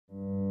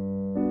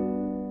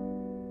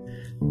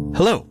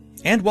Hello,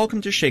 and welcome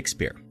to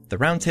Shakespeare, the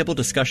roundtable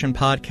discussion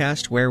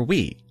podcast where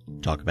we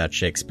talk about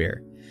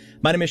Shakespeare.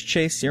 My name is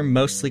Chase, your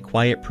mostly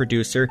quiet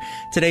producer.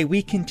 Today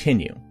we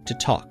continue to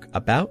talk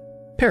about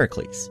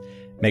Pericles.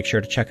 Make sure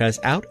to check us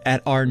out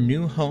at our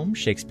new home,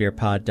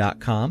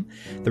 shakespearepod.com,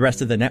 the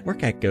rest of the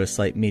network at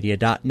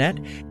ghostlightmedia.net,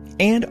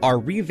 and our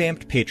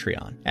revamped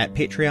Patreon at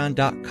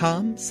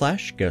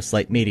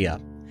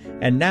patreon.com/ghostlightmedia.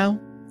 And now,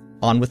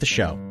 on with the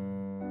show.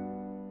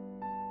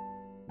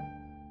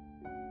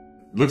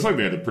 Looks like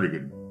they had a pretty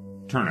good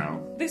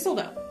turnout. They sold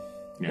out.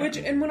 Yeah.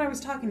 And when I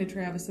was talking to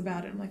Travis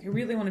about it, I'm like, I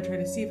really want to try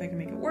to see if I can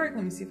make it work.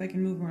 Let me see if I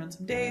can move around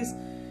some days.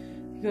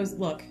 He goes,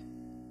 look,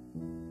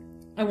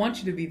 I want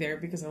you to be there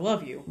because I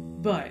love you,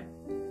 but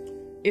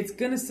it's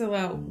going to sell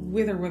out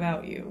with or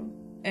without you.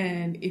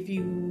 And if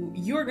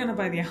you're going to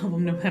buy the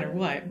album no matter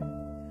what.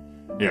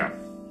 Yeah.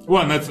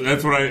 Well, and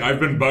that's what I've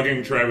been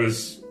bugging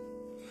Travis.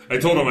 I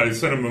told him, I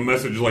sent him a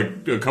message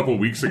like a couple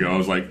weeks ago. I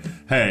was like,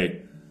 hey,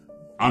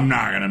 I'm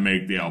not going to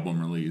make the album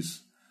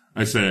release.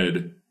 I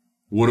said,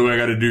 what do I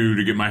got to do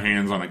to get my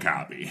hands on a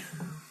copy?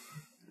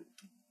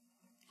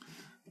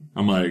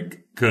 I'm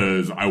like,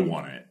 because I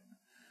want it.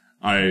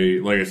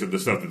 Like I said, the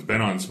stuff that's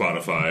been on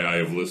Spotify, I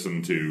have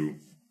listened to,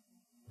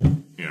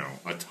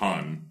 a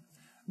ton.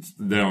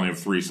 They only have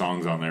 3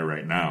 songs on there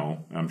right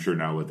now. I'm sure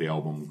now with the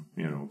album,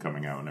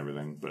 coming out and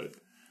everything, but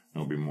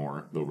there'll be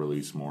more. They'll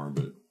release more,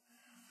 but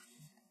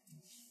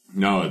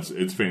no,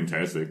 it's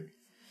fantastic.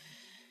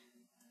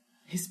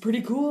 It's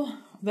pretty cool.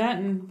 That,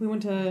 and we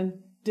went to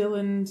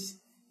Dylan's.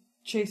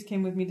 Chase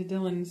came with me to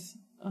Dylan's.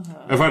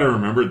 If I'd have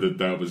remembered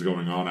that was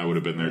going on, I would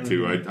have been there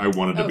too. I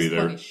wanted to be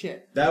there. Funny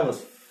shit. That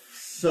was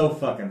so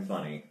fucking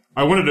funny.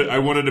 I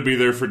wanted to be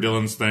there for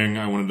Dylan's thing.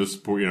 I wanted to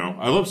support.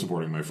 I love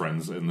supporting my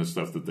friends and the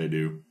stuff that they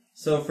do.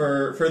 So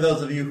for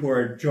those of you who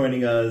are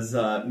joining us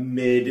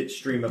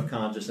mid-stream of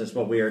consciousness,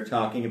 what we are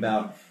talking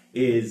about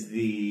is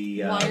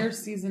the Wire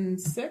season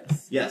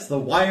 6. Yes, the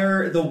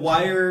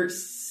Wire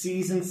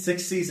season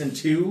 6, season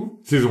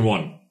 2, season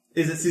 1.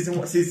 Is it season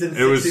 1? Season 6,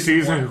 it was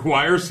season 1?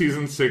 Wire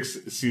season 6,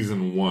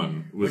 season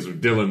 1 was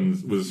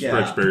Dylan's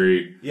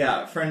Stretchberry.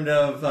 Yeah, friend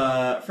of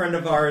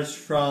ours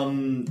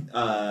from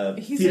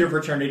Theater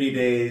Fraternity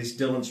Days,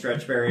 Dylan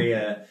Stretchberry,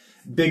 a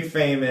big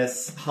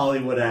famous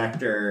Hollywood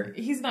actor.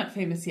 He's not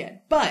famous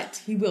yet,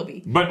 but he will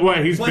be. But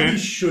what he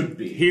should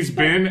be. He's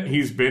been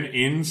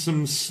in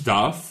some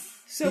stuff.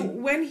 So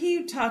when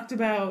he talked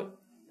about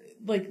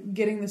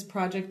getting this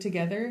project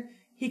together,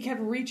 he kept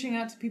reaching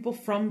out to people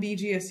from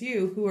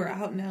BGSU who are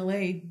out in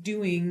LA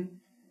doing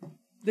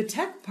the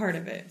tech part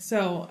of it.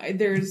 So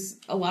there's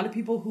a lot of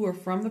people who are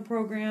from the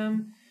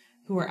program,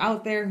 who are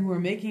out there, who are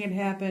making it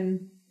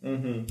happen.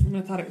 Mm-hmm. And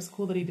I thought it was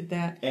cool that he did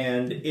that.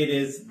 And looks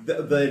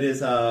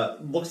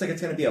like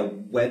it's going to be a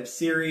web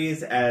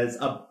series as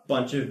a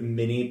bunch of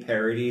mini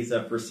parodies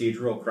of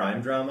procedural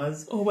crime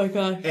dramas. Oh my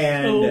gosh,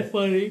 and so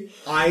funny.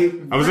 I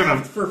was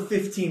laughed for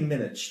 15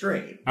 minutes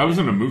straight. I was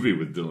in a movie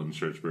with Dylan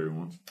Stretchberry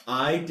once.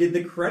 I did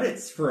the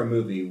credits for a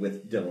movie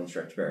with Dylan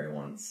Stretchberry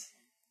once.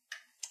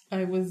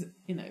 I was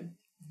in an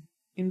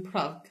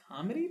improv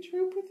comedy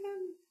troupe with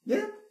him?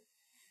 Yeah.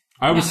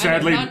 I was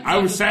sadly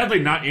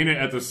not in it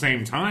at the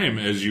same time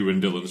as you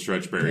and Dylan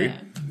Stretchberry.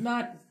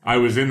 Yeah, I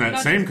was in that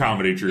same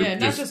comedy troupe. Yeah,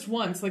 not just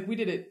once. We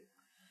did it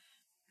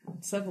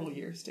several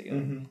years together.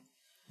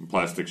 Mm-hmm.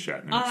 Plastic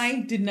Shatners.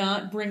 I did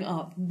not bring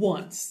up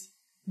once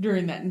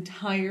during that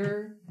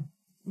entire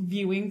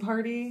viewing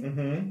party.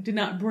 Mm-hmm. Did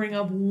not bring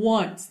up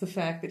once the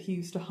fact that he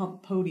used to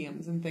hump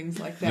podiums and things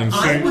like that.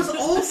 I was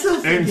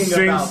also thinking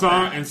about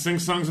that. And sing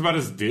songs about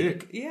his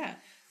dick. Yeah.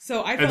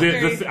 So I felt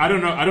I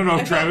don't know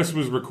if Travis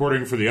was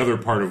recording for the other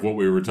part of what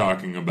we were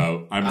talking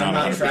about. I'm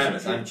not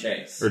Travis. I'm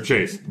Chase. Or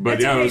Chase.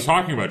 But I was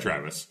talking about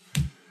Travis.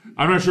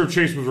 I'm not sure if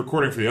Chase was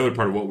recording for the other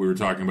part of what we were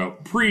talking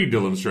about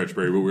pre-Dylan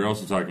Stretchberry, but we were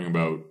also talking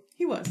about...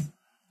 He was.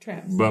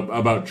 Travis.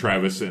 About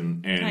Travis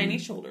and Tiny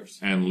Shoulders.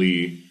 And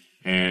Lee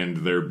and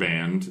their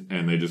band,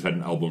 and they just had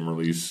an album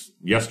release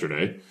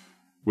yesterday,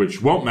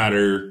 which won't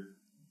matter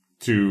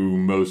to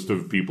most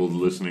of people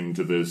listening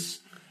to this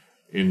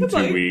in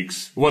 2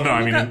 weeks. Well, no,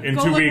 I mean, in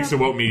 2 weeks it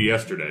won't mean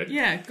yesterday.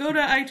 Yeah, go to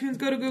iTunes,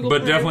 go to Google Play.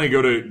 But definitely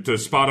go to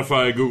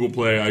Spotify, Google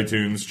Play,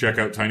 iTunes, check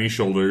out Tiny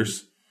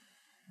Shoulders.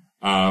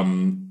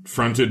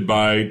 Fronted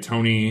by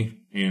Tony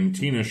and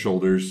Tina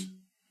Shoulders,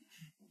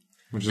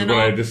 which is what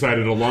I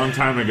decided a long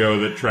time ago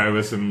that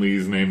Travis and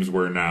Lee's names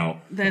were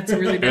now. That's a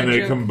really bad And they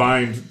joke.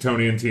 Combined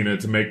Tony and Tina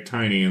to make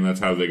Tiny, and that's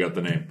how they got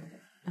the name.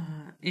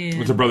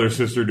 It's a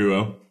brother-sister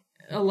duo.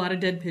 A lot of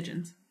dead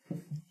pigeons.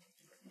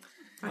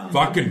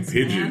 Fucking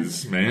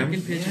pigeons, man.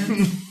 Fucking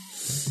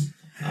pigeons.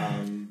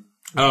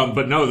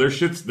 But no, their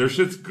shit's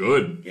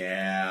good.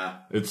 Yeah.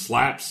 It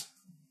slaps.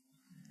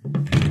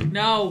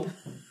 No.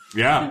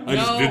 Yeah, I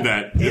just did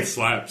that. It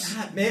slaps.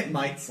 It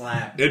might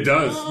slap. It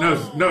does.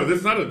 No,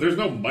 there's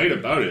no might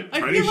about it. I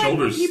Tiny feel like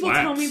Shoulders when people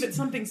slaps. tell me that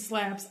something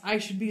slaps, I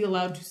should be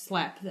allowed to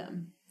slap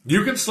them.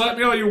 You can slap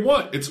me all you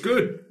want. It's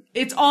good.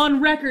 It's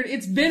on record.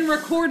 It's been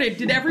recorded.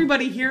 Did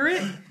everybody hear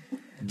it?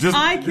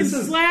 I can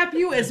slap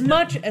you as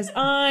much as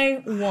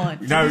I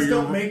want. Now Please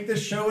don't make the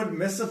show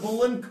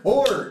admissible in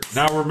court.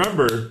 Now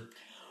remember,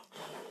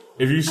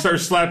 if you start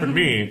slapping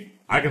me,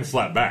 I can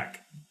slap back.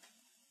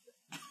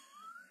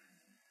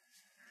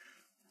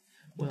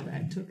 Well,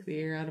 that took the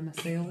air out of my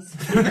sails.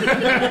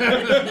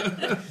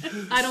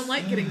 I don't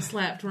like getting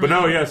slapped. But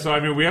no, yeah, so I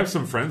mean, we have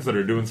some friends that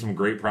are doing some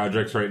great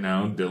projects right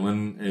now.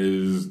 Dylan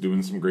is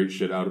doing some great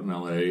shit out in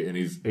LA, and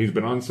he's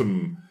been on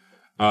some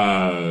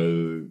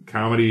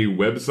comedy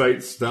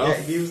website stuff.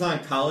 Yeah, he was on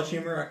College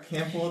Humor a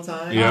handful of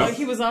times. Yeah.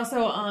 He was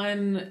also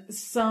on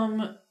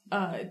some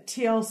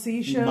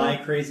TLC show. My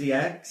Crazy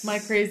Ex.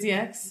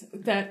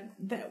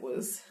 That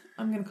was,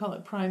 I'm going to call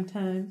it prime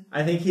time.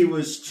 I think he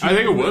was two I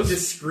think it was.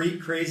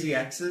 discreet Crazy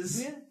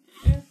Exes. Yeah.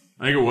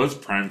 I think it was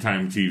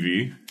primetime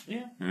TV.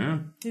 Yeah.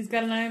 He's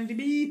got an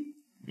IMDb.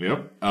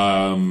 Yep.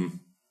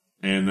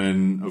 And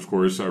then, of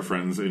course, our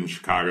friends in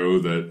Chicago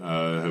that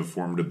have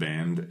formed a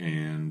band,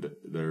 and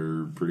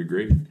they're pretty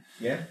great.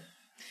 Yeah.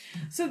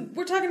 So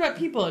we're talking about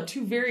people at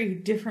two very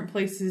different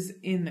places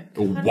in the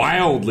country.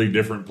 Wildly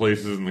different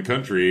places in the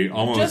country.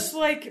 Almost. Just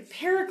like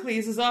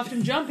Pericles is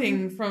often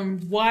jumping from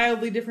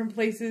wildly different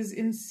places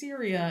in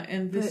Syria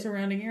and the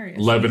surrounding areas.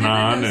 Lebanon He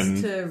never goes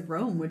and... to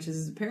Rome, which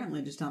is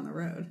apparently just down the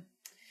road.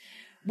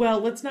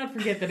 Well, let's not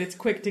forget that it's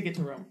quick to get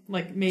to Rome.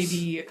 Like,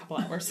 maybe a couple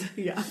hours.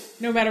 Yeah.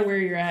 No matter where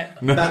you're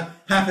at. About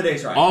half a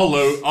day's ride.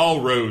 All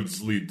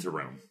roads lead to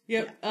Rome.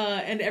 Yep.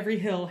 And every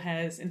hill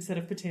has, instead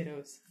of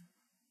potatoes,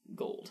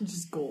 gold.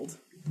 Just gold.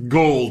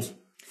 Gold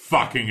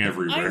fucking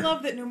everywhere. I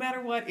love that no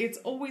matter what, it's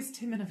always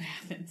Timon of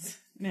Athens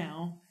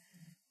now.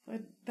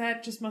 But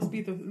that just must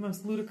be the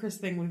most ludicrous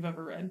thing we've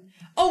ever read.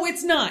 Oh,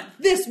 it's not.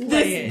 This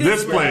play is.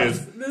 This play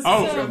is...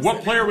 Oh, so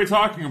what play are we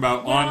talking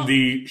about on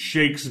the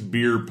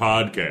Shakespeare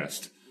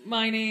podcast?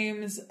 My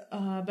name's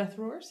Beth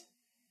Roars.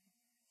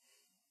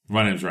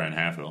 My name's Ryan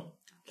Halfhill.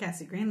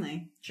 Cassie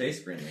Greenley.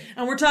 Chase Greenley.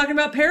 And we're talking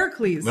about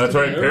Pericles. That's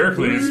right,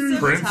 Pericles,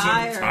 Prince of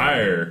Tyre.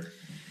 Tyre.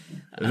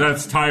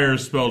 That's Tyre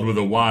spelled with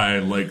a Y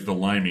like the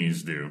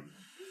Limeys do.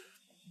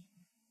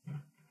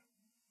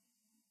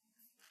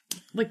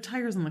 Like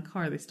tires on the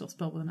car, they still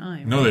spell with an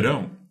I. No, they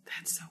don't.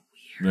 That's so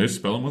weird. They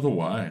spell them with a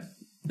Y.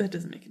 That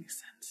doesn't make any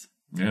sense.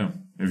 Yeah.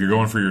 If you're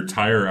going for your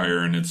tire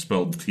iron, it's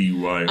spelled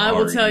Tyre. I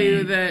will tell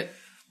you that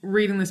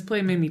reading this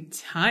play made me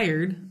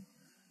tired.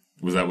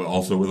 Was that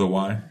also with a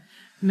Y?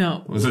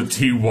 No. Was it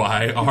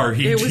Tyred?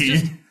 It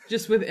was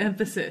just with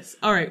emphasis.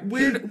 All right,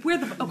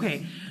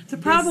 okay. The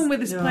problem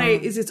with this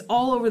play is it's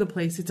all over the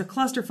place. It's a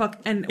clusterfuck,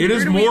 and It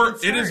is more.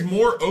 It It is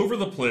more over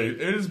the place.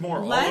 It is more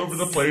all over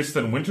the place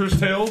than Winter's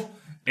Tale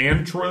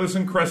and Troilus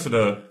and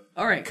Cressida.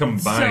 All right,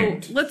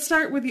 combined. So let's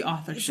start with the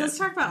authorship. So let's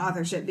talk about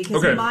authorship,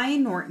 because Maya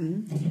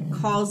Norton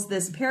calls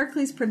this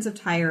Pericles, Prince of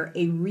Tyre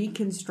a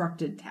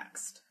reconstructed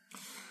text.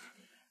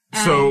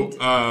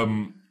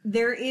 And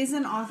there is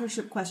an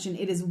authorship question.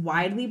 It is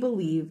widely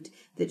believed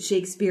that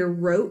Shakespeare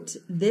wrote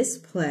this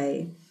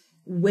play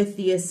with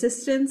the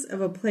assistance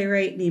of a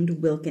playwright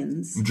named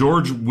Wilkins.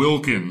 George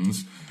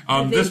Wilkins.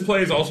 This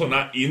play is also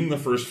not in the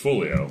first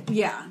folio.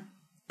 Yeah.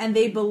 And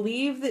they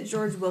believe that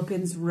George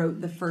Wilkins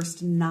wrote the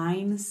first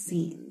 9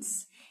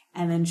 scenes,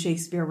 and then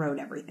Shakespeare wrote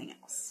everything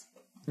else.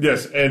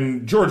 Yes,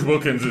 and George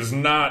Wilkins is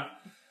not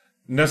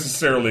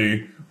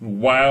necessarily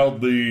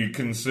wildly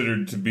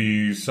considered to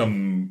be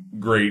some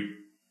great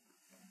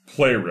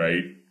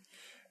playwright.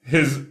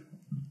 He's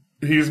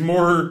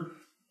more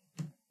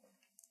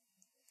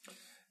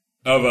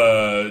of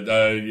a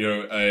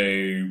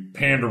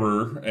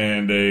panderer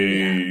and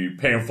a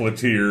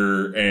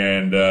pamphleteer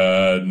and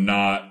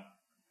not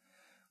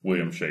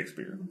William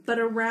Shakespeare. But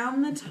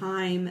around the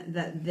time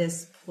that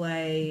this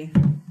play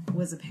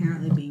was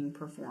apparently being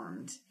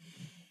performed,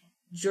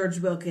 George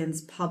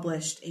Wilkins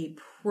published a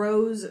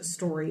prose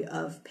story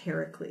of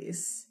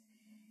Pericles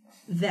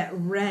that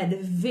read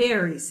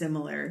very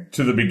similar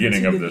to the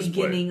beginning of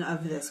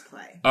this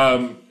play.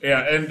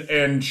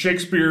 And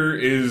Shakespeare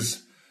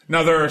is...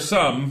 Now, there are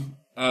some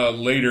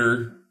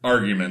later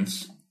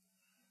arguments.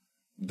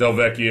 Del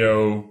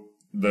Vecchio,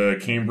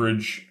 the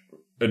Cambridge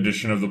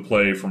edition of the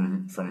play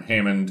from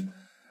Hammond.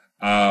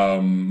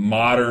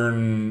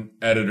 Modern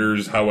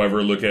editors,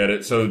 however, look at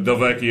it. So Del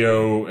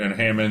Vecchio and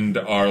Hammond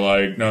are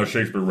like, no,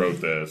 Shakespeare wrote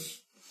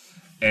this.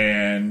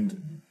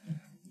 And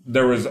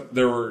there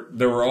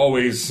were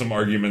always some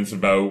arguments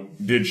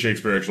about, did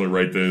Shakespeare actually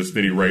write this?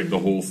 Did he write the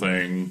whole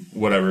thing?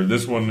 Whatever.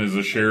 This one is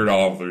a shared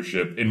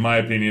authorship, in my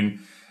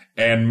opinion.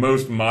 And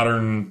most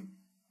modern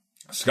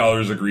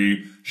scholars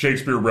agree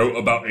Shakespeare wrote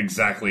about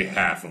exactly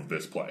half of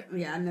this play.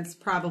 Yeah, and it's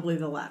probably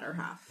the latter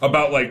half.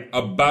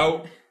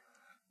 About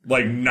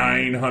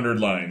 900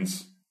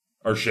 lines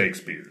are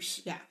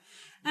Shakespeare's. Yeah.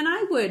 And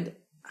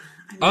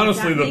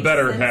honestly, the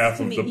better half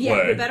of the play.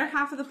 Yeah, the better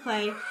half of the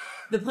play.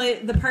 The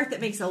part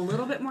that makes a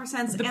little bit more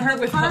sense. The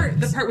part with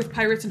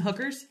pirates and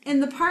hookers?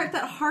 And the part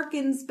that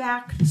harkens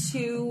back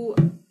to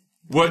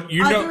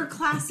other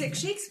classic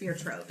Shakespeare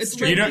tropes. It's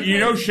true. You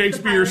know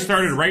Shakespeare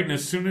started writing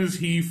as soon as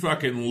he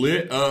fucking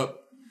lit up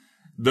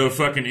the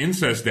fucking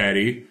incest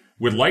daddy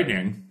with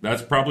lightning,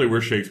 that's probably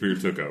where Shakespeare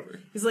took over.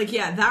 He's like,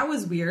 yeah, that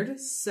was weird.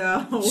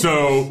 So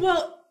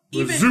Well,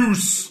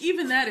 Zeus.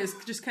 even that is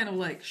just kind of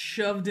like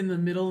shoved in the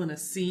middle in a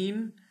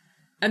scene,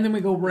 and then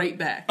we go right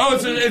back. Oh,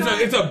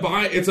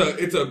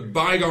 it's a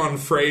bygone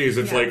phrase.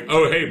 It's Yeah. like,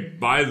 oh, hey,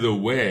 by the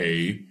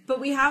way, But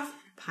we have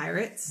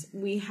pirates.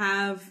 We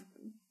have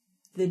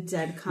the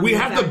dead coming we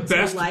have back the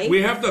best. to life.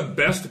 We have the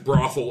best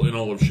brothel in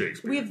all of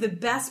Shakespeare. We have the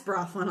best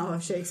brothel in all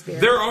of Shakespeare.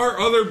 There are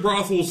other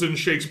brothels in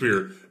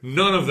Shakespeare.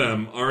 None of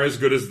them are as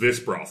good as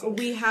this brothel.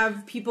 We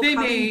have people They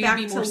coming may back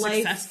be to more life.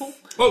 successful.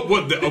 Oh,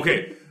 what?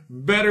 Okay,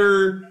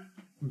 better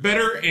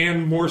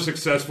and more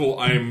successful.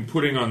 I am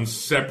putting on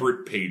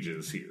separate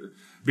pages here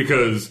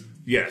because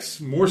yes,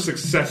 more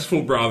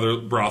successful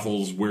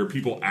brothels where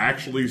people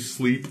actually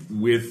sleep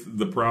with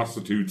the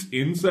prostitutes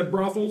in said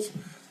brothels.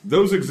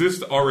 Those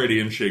exist already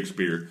in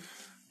Shakespeare.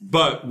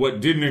 But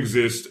what didn't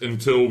exist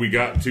until we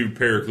got to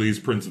Pericles,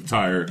 Prince of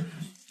Tyre,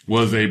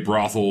 was a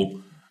brothel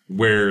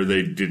where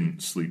they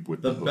didn't sleep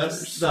with the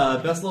hookers.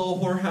 best little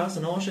whorehouse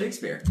in all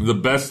Shakespeare. The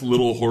best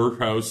little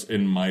whorehouse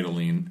in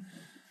Mytilene.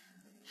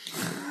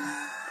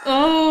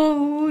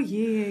 Oh,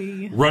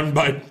 yay. Run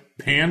by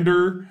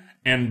Pander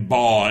and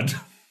Baud.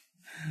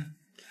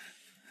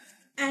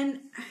 And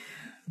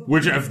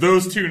Which, if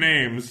those two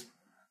names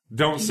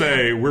don't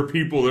say we're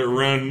people that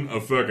run a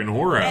fucking and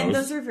whorehouse.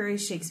 those are very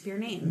Shakespeare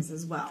names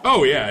as well.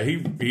 Oh yeah,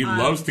 he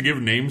loves to give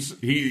names.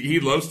 He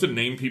loves to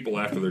name people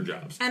after their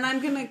jobs. And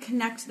I'm going to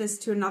connect this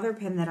to another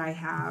pin that I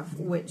have,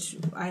 which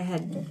I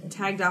had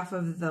tagged off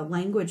of the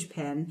language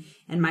pin,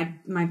 and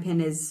my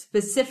pin is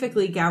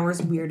specifically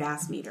Gower's weird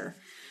ass meter.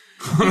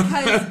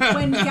 Because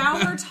when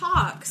Gower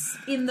talks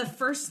in the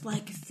first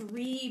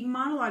 3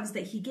 monologues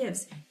that he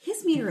gives,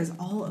 his meter is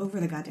all over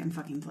the goddamn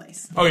fucking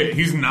place. Oh yeah,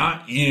 he's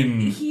not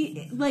in.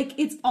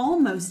 It's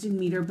almost in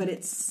meter, but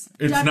it's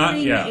It's not,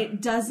 stuttering. yeah.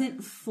 It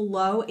doesn't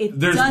flow. It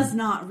There's- does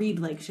not read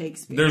like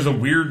Shakespeare. There's a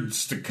weird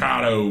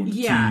staccato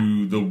Yeah.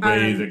 to the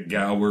way that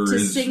Gower To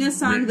is. sing a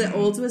song that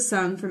written. old was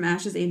sung, from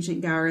ashes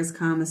ancient Gower has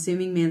come,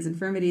 assuming man's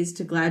infirmities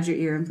to glad your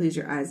ear and please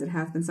your eyes, it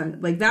hath been sung.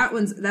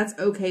 That's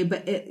okay,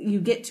 but you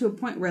get to a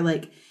point where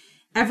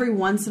every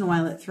once in a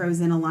while it throws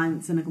in a line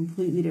that's in a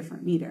completely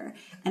different meter,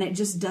 and it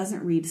just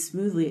doesn't read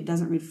smoothly, it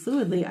doesn't read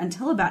fluidly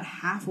until about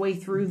halfway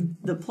through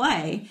the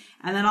play,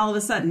 and then all of a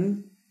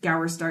sudden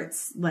Gower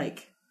starts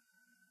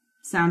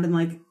sounding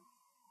like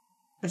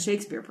a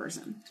Shakespeare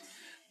person.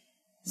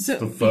 So,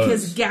 The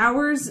fuzz.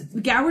 Because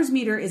Gower's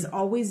meter is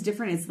always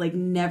different. It's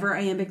never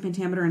iambic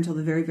pentameter until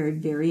the very, very,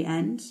 very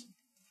end.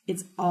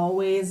 It's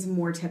always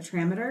more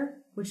tetrameter,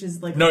 which is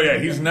No, yeah,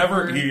 he's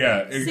never.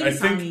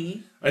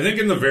 sing-songy. I think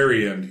in the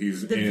very end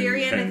he's The in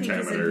very end, I think, is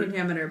in pentameter.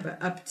 pentameter,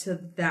 but up to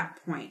that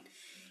point,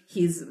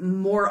 he's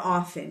more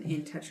often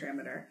in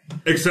tetrameter.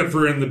 Except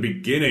for in the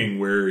beginning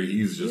where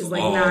he's just He's,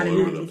 all not in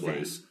over the anything.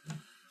 place.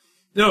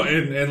 No,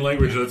 and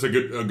language, that's a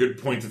good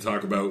point to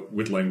talk about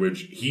with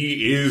language.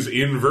 He is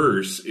in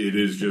verse. It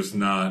is just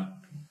not.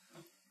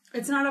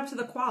 It's not up to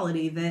the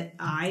quality that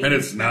I And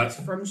it's expect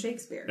not- from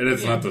Shakespeare. And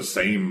it's not the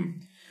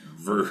same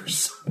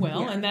verse.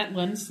 well, and that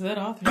lends to that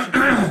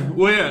authorship.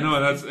 Well, yeah,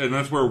 no,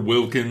 that's where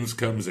Wilkins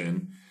comes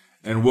in.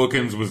 And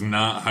Wilkins was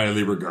not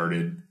highly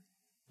regarded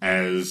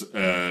as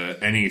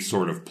any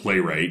sort of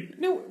playwright.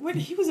 No,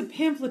 he was a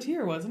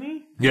pamphleteer, wasn't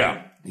he?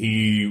 Yeah,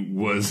 he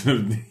was,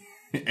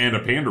 and a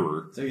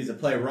panderer. So he's a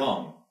play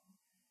wrong.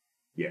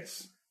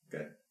 Yes.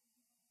 Good.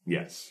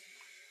 Yes.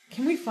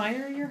 Can we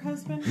fire your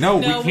husband? No,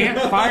 we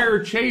can't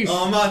fire Chase.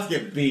 Oh, I'm about to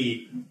get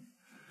beat.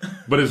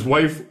 But his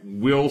wife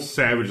will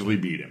savagely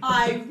beat him.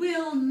 I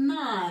will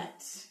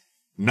not.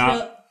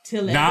 Not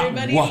Till not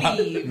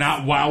everybody leaves.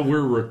 not while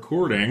we're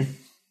recording.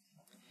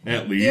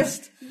 At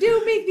least.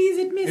 Do make these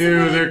admissible.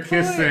 Ew, they're in court.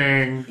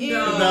 kissing.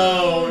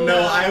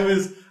 No,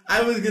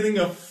 I was getting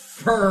a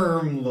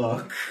firm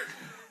look.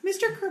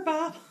 Mr.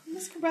 Kerbab,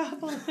 Miss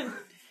Kerbab,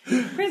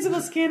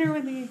 Principal Skinner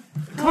with the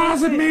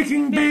Closet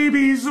making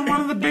babies, and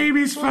one of the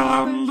babies fell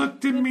out and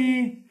looked at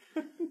me.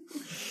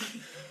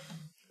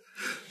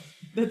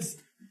 That's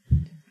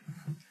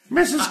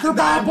Mrs. I'm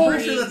Kerbabble.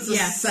 pretty sure that's the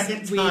Yes,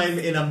 second we've- time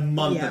in a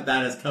month yeah.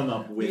 that has come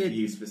up with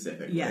you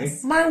specifically.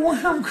 Yes. My worm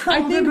I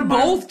crawled think into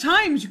both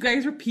times you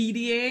guys were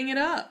PDAing it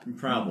up.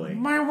 Probably.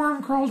 my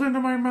worm crawled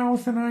into my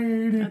mouth and I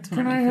ate it. That's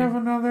Can what I I have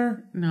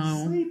another?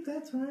 No. Sleep,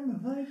 that's why I'm a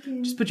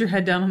Viking. Just put your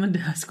head down on the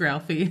desk,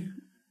 Ralphie.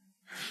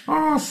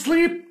 Oh,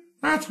 sleep.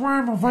 That's why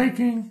I'm a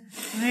Viking.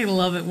 I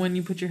love it when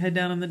you put your head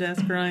down on the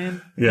desk,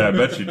 Ryan. Yeah, I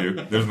bet you do.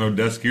 There's no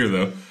desk here,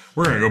 though.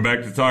 We're going to go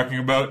back to talking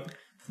about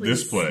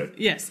this play.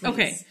 Yes,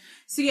 okay.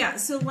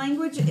 So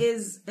language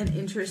is an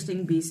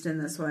interesting beast in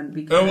this one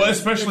because Oh,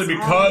 especially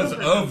it's all because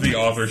over of the place.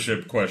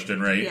 authorship question,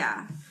 right?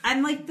 Yeah,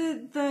 and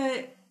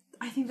the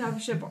I think the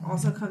authorship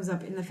also comes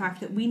up in the fact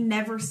that we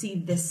never see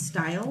this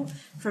style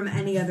from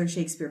any other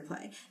Shakespeare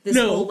play. This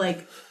No. whole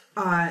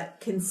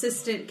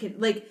consistent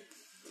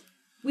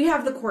We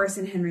have the chorus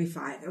in Henry V.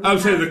 I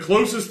would say the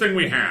closest thing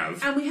we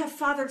have. And we have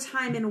Father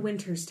Time in A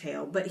Winter's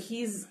Tale, but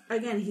he's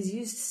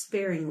used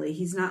sparingly.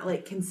 He's not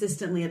like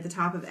consistently at the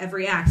top of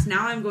every act.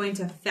 Now I'm going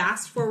to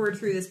fast forward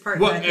through this part.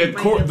 Well,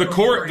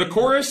 the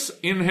chorus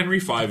in Henry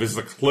V is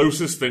the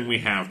closest thing we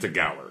have to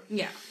Gower.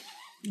 Yeah.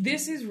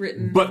 This is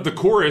written... But the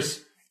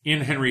chorus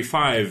in Henry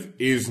V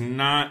is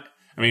not...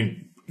 I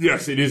mean,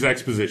 yes, it is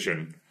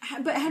exposition.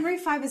 But Henry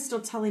V is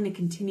still telling a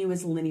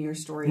continuous linear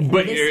story.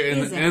 But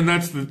and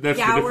that's the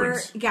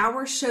difference.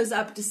 Gower shows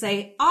up to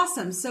say,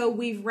 awesome, so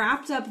we've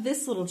wrapped up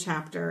this little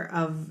chapter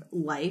of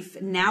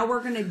life. Now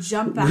we're going to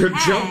jump ahead. We're going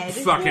to jump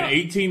fucking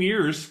 18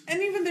 years.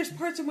 And even there's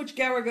parts in which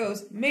Gower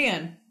goes,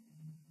 man,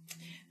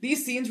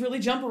 these scenes really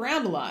jump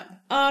around a lot.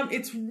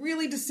 It's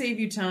really to save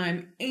you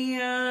time.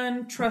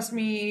 And trust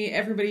me,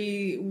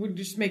 everybody, we're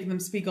just making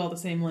them speak all the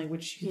same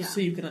language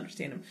so you can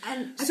understand them.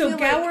 And so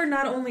Gower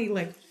not only,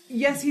 like...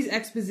 Yes, he's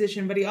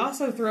exposition, but he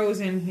also throws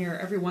in here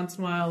every once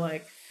in a while,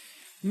 like,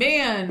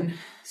 man,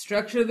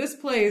 structure of this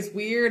play is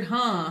weird,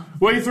 huh?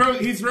 Well,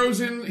 he throws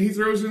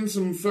in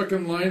some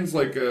fucking lines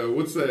like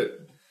what's that?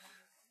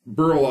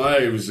 Burl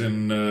Ives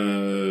in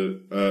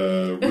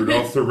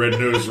Rudolph the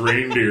Red-Nosed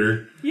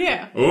Reindeer.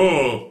 Yeah.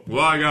 Oh,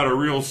 well, I got a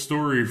real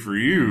story for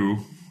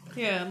you.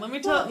 Yeah, let me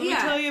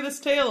tell you this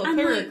tale of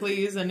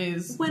Pericles and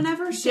his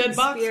dead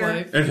box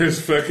wife. And his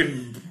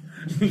fucking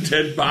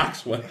dead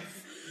box wife.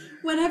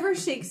 Whenever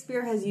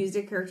Shakespeare has used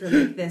a character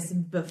like this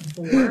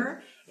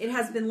before, it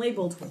has been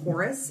labeled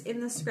chorus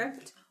in the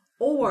script,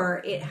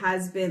 or it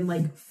has been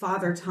like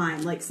Father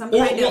Time, like some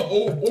kind of...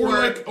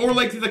 Or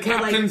like the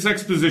captain's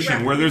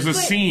exposition, where there's a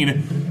scene,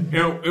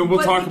 and we'll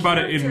talk about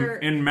it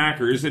in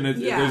Mackers, and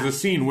there's a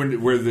scene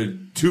where the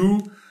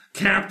two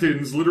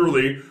captains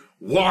literally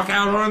walk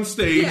out on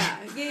stage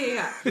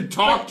and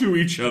talk to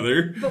each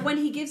other. But when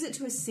he gives it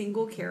to a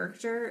single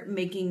character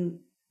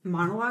making...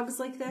 monologues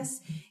like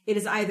this, it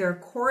is either a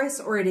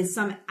chorus or it is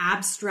some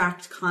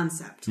abstract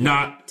concept.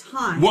 Not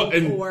time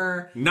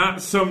or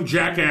not some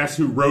jackass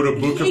who wrote a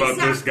book about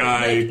this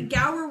guy. Like,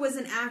 Gower was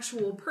an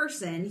actual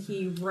person.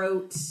 He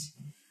wrote,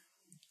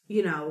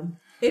 it'd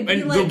be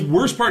and like, the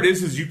worst part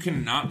is you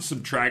cannot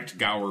subtract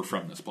Gower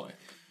from this play.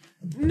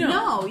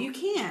 No, you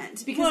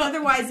can't, because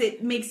otherwise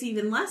it makes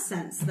even less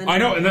sense. Than I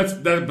know, and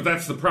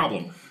that's the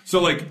problem.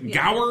 So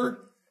Gower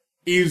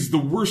is the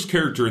worst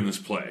character in this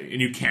play,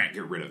 and you can't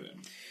get rid of him.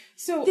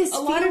 So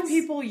lot of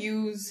people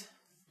use,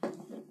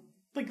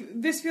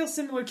 this feels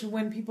similar to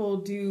when people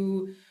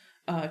do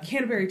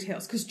Canterbury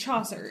Tales, because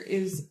Chaucer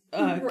is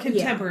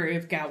contemporary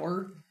of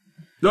Gower.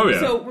 Oh,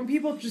 yeah. So when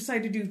people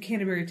decide to do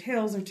Canterbury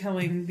Tales, they're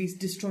telling these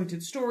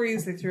disjointed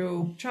stories. They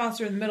throw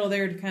Chaucer in the middle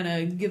there to kind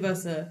of give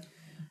us a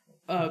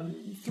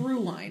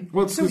through line.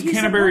 Well, it's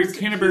because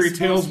Canterbury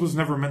Tales was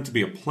never meant to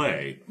be a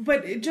play.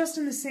 But just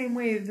in the same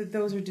way that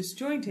those are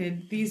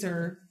disjointed, these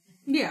are...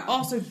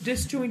 also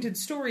disjointed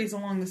stories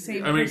along the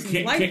same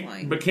person's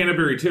lifeline. But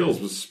Canterbury Tales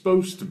was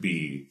supposed to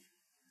be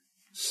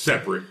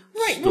separate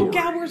stories. Well,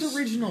 Gower's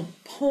original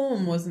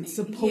poem wasn't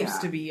supposed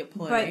to be a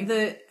play.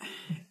 But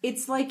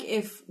it's like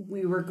if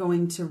we were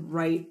going to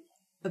write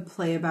a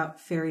play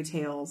about fairy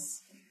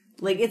tales.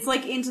 Like, it's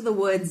like Into the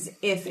Woods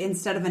if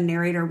instead of a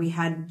narrator we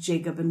had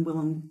Jacob and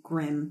Willem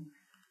Grimm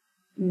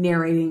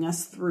narrating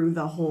us through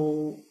the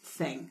whole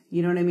thing.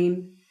 You know what I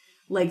mean?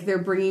 Like,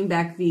 they're bringing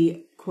back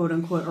the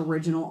quote-unquote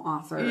original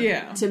author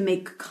to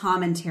make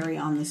commentary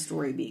on the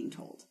story being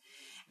told.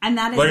 And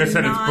that is like I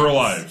said, it's Burl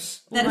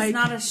Ives. That is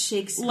not a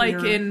Shakespeare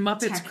like in Muppets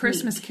technique.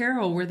 Christmas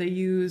Carol, where they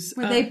use...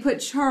 Where they put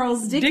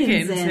Charles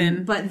Dickens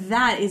in, but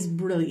that is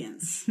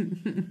brilliance.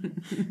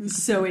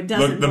 So it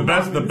doesn't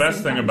Look, the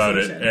best thing about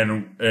it,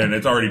 and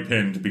it's already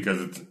pinned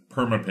because it's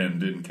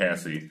perma-pinned in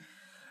Cassie...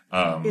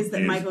 is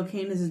that Michael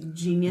Caine is a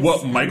genius.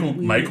 Well,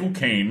 Michael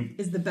Caine...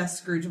 is the best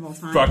Scrooge of all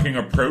time. Fucking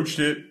approached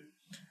it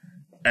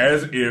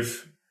as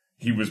if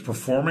he was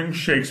performing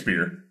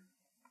Shakespeare,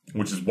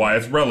 which is why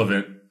it's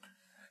relevant.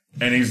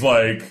 And he's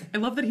like... I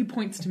love that he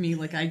points to me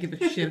like I give a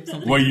shit if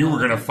something... Well, you were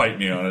going to fight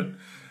me on it.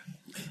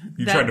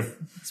 You tried to...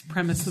 It's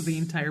premise of the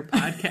entire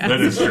podcast. That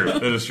is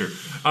true.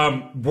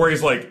 Where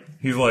he's like...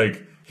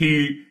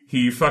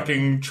 He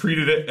fucking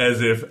treated it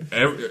as if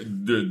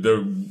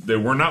they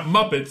were not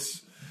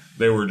Muppets.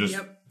 They were just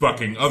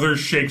fucking other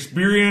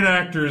Shakespearean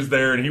actors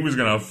there, and he was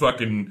going to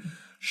fucking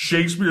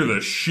Shakespeare the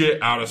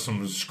shit out of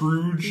some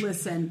Scrooge.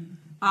 Listen,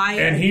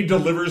 he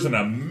delivers an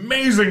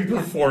amazing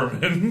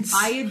performance.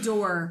 I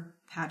adore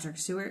Patrick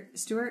Stewart.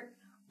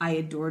 I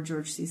adore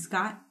George C.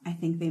 Scott. I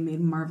think they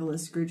made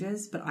marvelous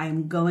Scrooges, but I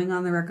am going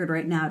on the record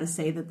right now to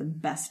say that the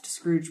best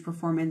Scrooge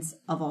performance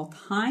of all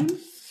time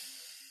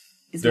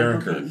is Darren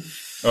Michael Kerr. Caine.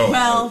 Oh,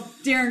 well,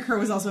 Darren Kerr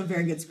was also a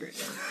very good Scrooge.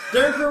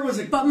 Darren Kerr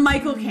was but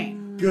Michael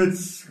Caine. Good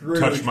Scrooge.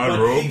 Touch my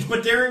robe.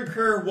 But Darren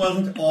Kerr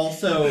wasn't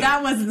also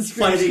that wasn't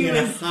Scrooge. Fighting in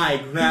a high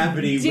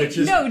gravity, which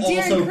is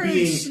also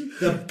being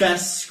the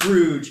best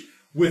Scrooge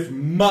with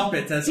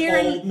Muppets as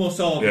almost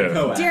all of the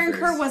co-actors. Darren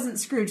Kerr wasn't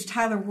Scrooge.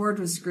 Tyler Ward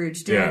was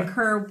Scrooge. Darren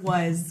Kerr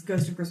was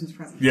Ghost of Christmas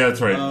Present. Yeah,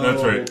 that's right.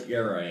 That's right.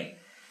 You're right.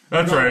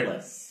 That's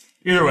right.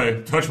 Either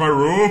way, touch my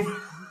robe.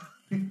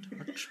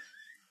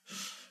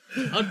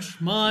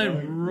 Touch my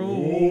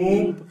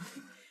robe.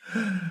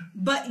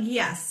 But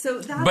yes, so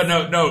that's... But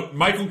no,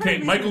 Michael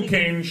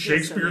Caine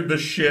Shakespeare'd the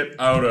shit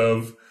out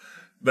of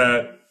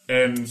that,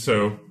 and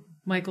so...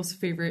 Michael's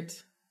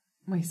favorite,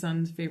 my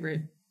son's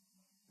favorite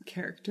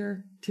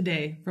character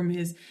today from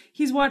his...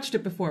 He's watched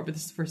it before, but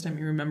this is the first time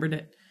he remembered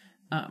it.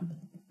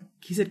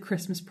 He said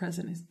Christmas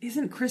present.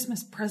 Isn't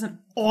Christmas present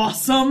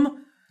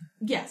awesome?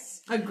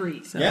 Yes,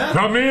 agreed. So, Yeah.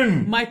 Come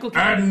in Michael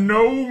Caine. and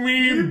know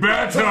me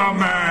better,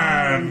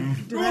 man.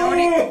 Did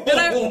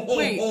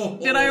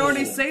I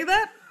already say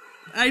that?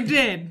 I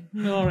did.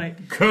 All right.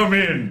 Come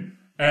in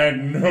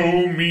and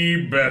know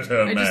me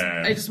better,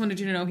 man. I just wanted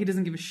you to know he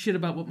doesn't give a shit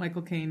about what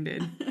Michael Caine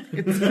did.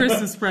 It's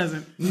Christmas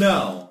present.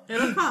 No.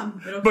 It'll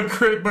come. But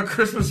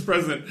Christmas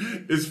present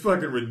is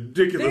fucking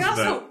ridiculous. They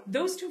also, that.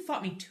 those two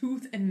fought me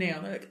tooth and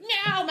nail. They're like,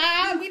 no,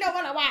 Mom, we don't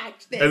want to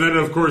watch this. And then,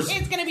 of course,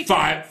 It's gonna be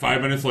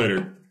 5 minutes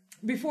later.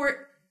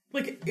 Before,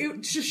 like, it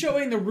was just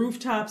showing the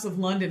rooftops of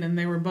London, and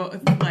they were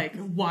both, like,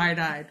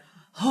 wide-eyed.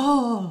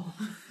 Oh.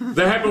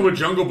 That happened with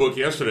Jungle Book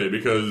yesterday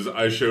because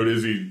I showed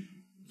Izzy,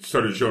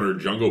 started showing her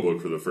Jungle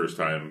Book for the first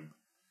time,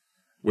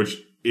 which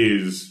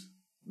is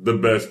the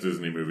best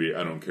Disney movie.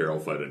 I don't care. I'll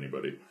fight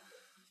anybody.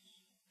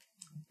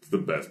 It's the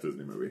best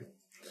Disney movie.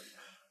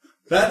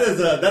 That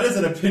is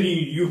an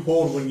opinion you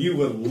hold when you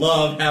would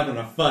love having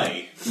a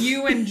fight.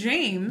 You and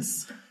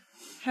James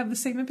have the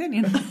same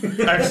opinion.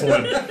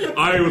 Excellent.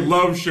 I would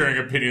love sharing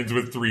opinions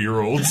with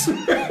 3-year-olds.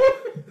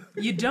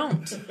 You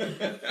don't.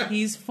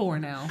 He's 4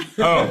 now.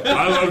 Oh,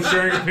 I love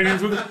sharing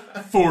opinions with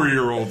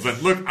 4-year-olds.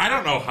 And look, I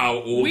don't know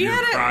how old your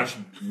crotch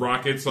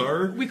rockets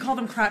are. We call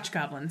them crotch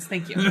goblins.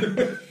 Thank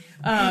you.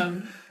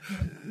 I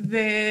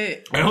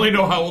only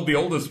know how old the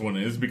oldest one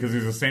is because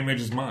he's the same age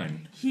as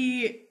mine.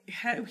 He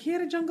had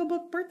a Jungle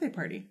Book birthday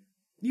party.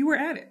 You were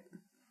at it.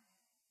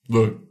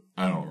 Look,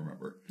 I don't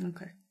remember.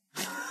 Okay.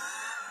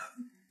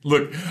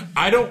 Look,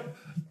 I don't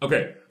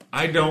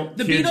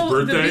kids'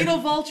 birthday. The Beetle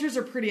Vultures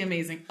are pretty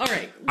amazing. All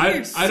right, I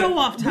we're so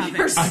off topic.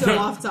 We're so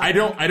off topic.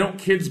 I don't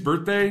kids'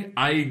 birthday.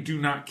 I do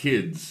not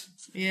kids.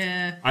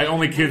 Yeah. I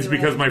only kids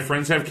because my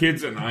friends have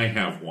kids and I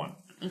have one.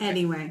 Okay.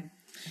 Anyway.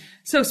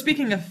 So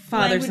speaking of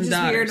fathers and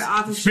daughters.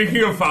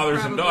 Speaking of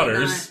fathers and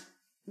daughters. Not.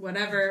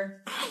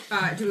 Whatever.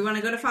 Do we want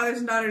to go to fathers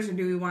and daughters, or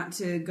do we want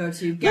to go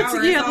to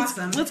Gower is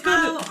awesome? Let's go.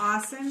 How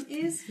awesome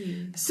is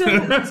he? So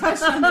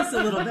touched on this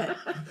a little bit.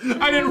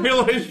 I didn't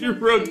realize you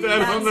wrote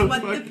that on the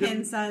That's what the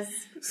pin says.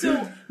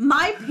 So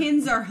my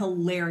pins are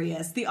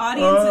hilarious. The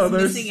audience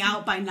is missing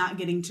out by not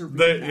getting to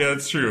read them. Yeah,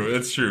 it's true.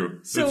 It's true.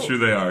 So, it's true.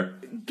 They are.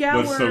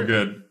 Gower, that's so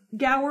good.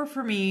 Gower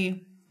for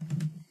me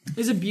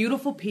is a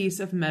beautiful piece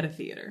of meta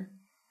theater.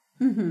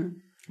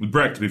 Mm-hmm.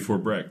 Brecht before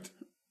Brecht.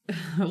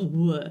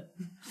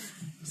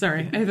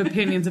 Sorry, I have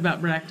opinions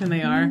about Brecht, and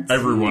they are.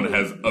 Everyone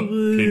has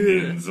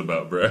opinions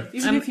about Brecht.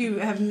 Even if you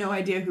have no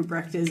idea who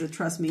Brecht is,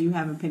 trust me, you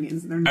have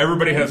opinions.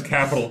 Everybody has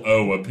capital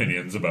O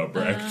opinions about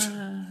Brecht.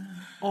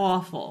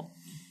 Awful.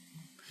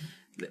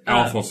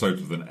 Awful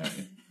starts with an A.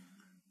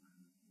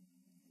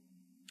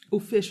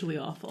 Officially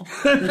awful.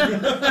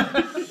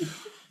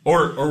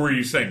 Or were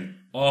you saying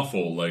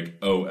awful like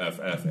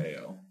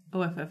OFFAO?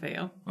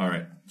 OFFAO. All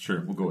right,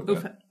 sure, we'll go with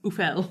that.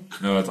 Ufel.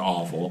 No, that's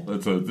awful.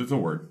 It's a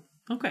word.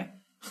 Okay.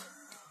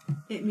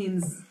 It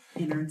means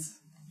innards.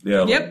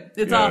 Yeah. Yep,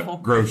 it's awful.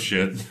 Gross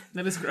shit.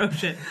 That is gross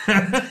shit.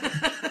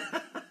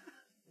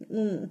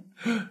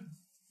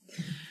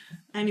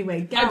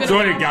 Anyway, Gower. So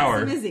anyway,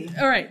 Gower.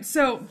 All right,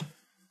 so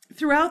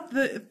throughout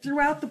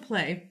the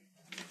play,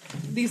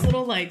 these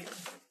little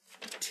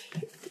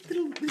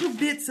little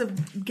bits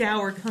of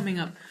Gower coming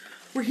up,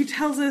 where he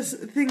tells us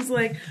things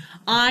like,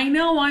 I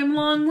know I'm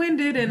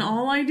long-winded and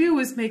all I do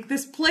is make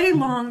this play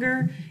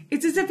longer.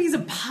 It's as if he's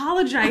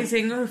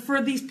apologizing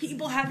for these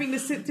people having to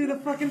sit through the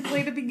fucking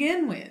play to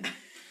begin with.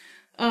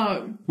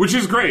 Which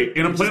is great.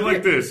 In a play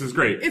like this is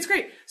great. It's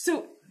great.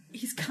 So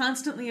he's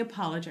constantly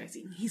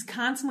apologizing. He's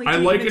constantly I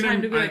taking liken the time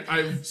him, to be like,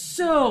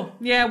 so,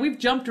 yeah, we've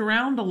jumped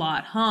around a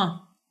lot, huh?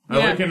 I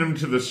liken him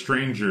to the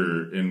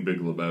stranger in Big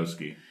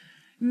Lebowski.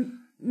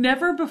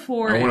 Never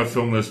before. I want to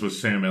film this with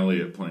Sam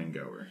Elliott playing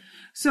Gower.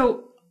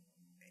 So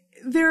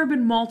there have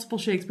been multiple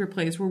Shakespeare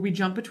plays where we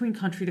jump between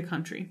country to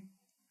country.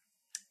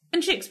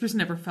 And Shakespeare's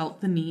never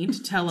felt the need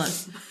to tell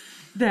us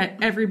that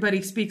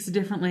everybody speaks a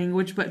different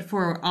language, but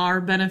for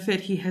our benefit,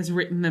 he has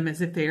written them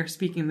as if they are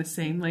speaking the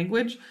same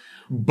language.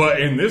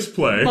 But in this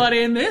play,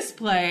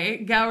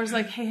 Gower's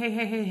like,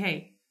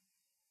 hey.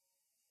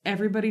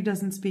 Everybody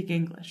doesn't speak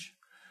English.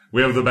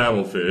 We have the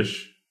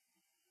Babelfish.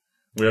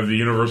 We have the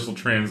universal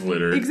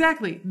translator.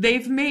 Exactly.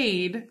 They've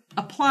made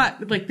a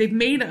plot, they've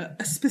made a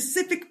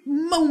specific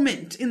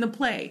moment in the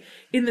play,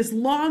 in this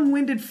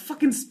long-winded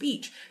fucking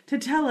speech, to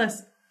tell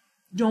us,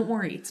 don't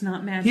worry, it's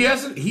not magic.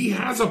 He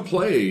has a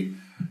play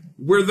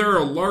where there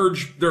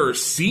are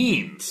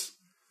scenes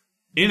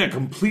in a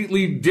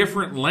completely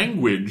different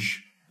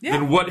language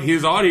than what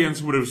his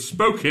audience would have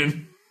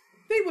spoken.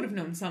 They would have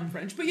known some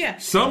French, but yeah.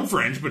 Some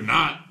French, but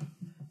not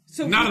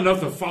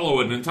enough to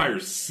follow an entire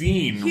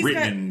scene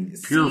written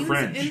in pure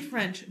French. In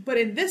French. But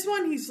in this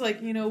one, he's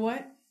like, you know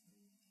what?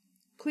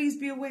 please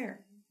be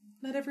aware,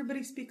 not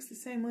everybody speaks the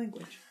same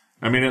language.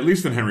 I mean, at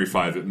least in Henry V,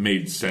 it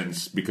made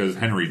sense because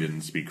Henry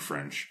didn't speak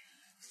French.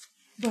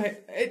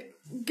 But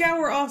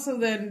Gower also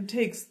then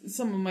takes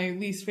some of my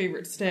least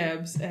favorite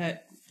stabs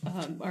at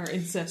our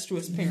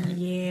incestuous parent.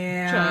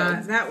 Yeah,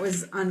 child. that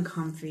was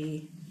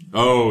uncomfy.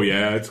 Oh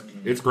yeah,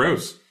 it's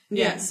gross.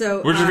 Yeah,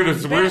 so We're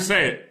gonna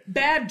say it.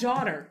 Bad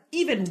daughter,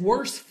 even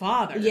worse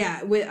father.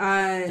 yeah,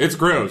 It's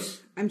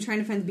gross. I'm trying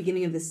to find the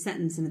beginning of this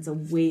sentence, and it's a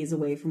ways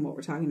away from what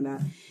we're talking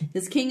about.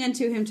 This king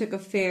unto him took a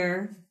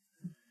fair,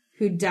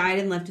 who died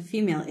and left a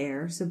female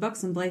heir, so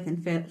buxom, blithe,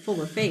 and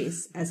full of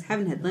face, as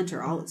heaven had lent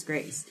her all its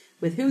grace,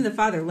 with whom the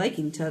father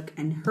liking took,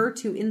 and her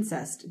to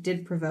incest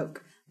did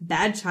provoke.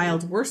 Bad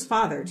child, worse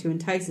father, to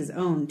entice his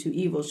own, to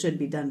evil should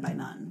be done by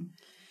none.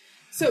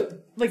 So,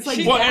 like like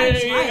she, what?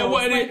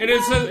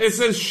 It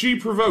says she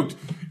provoked.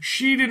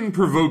 She didn't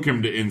provoke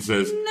him to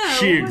incest. No.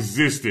 She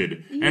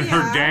existed, and her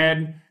Yeah.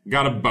 dad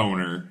got a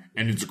boner,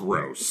 and it's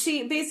gross.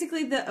 See,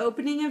 basically, the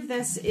opening of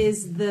this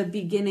is the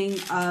beginning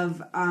of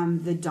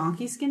the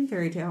donkey skin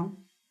fairy tale.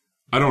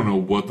 I don't know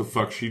what the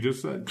fuck she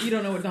just said. you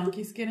don't know what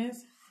donkey skin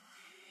is?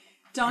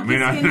 Donkey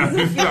I Skin is a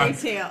know. fairy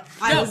tale.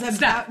 I No, was about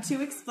stop.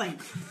 to explain.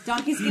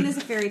 Donkey Skin is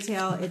a fairy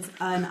tale. It's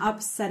an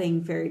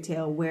upsetting fairy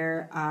tale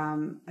where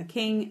a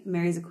king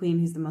marries a queen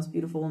who's the most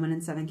beautiful woman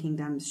in 7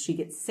 kingdoms. She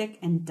gets sick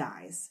and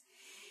dies.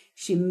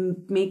 She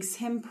makes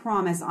him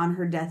promise on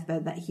her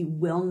deathbed that he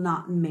will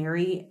not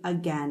marry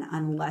again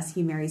unless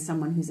he marries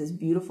someone who's as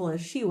beautiful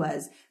as she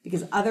was,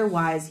 because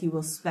otherwise he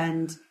will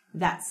spend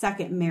that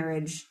second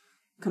marriage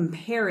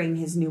comparing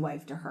his new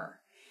wife to her.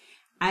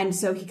 And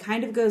so he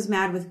kind of goes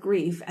mad with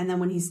grief. And then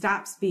when he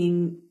stops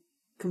being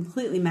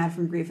completely mad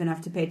from grief enough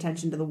to pay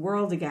attention to the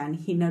world again,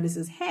 he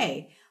notices,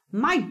 hey,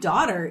 my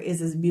daughter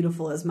is as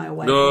beautiful as my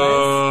wife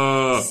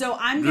was. So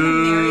I'm going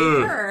to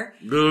marry her.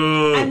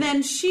 And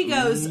then she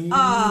goes,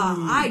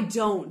 I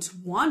don't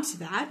want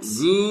that.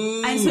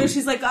 And so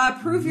she's like,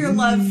 prove your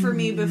love for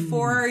me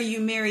before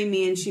you marry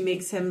me. And she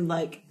makes him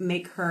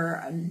make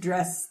her a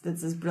dress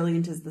that's as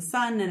brilliant as the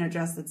sun and a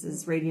dress that's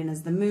as radiant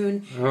as the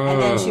moon.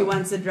 And then she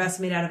wants a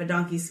dress made out of a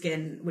donkey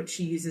skin, which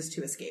she uses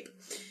to escape.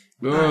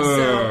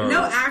 So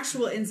no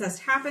actual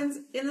incest happens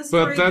in the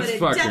story, but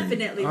it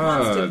definitely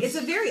wants to. It's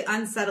a very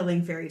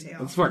unsettling fairy tale.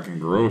 That's fucking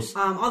gross.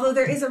 Although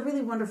there is a really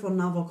wonderful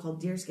novel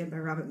called Deerskin by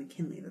Robert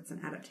McKinley that's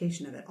an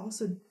adaptation of it.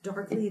 Also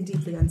darkly and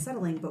deeply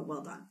unsettling, but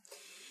well done.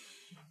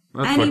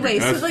 Anyway,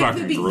 so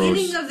the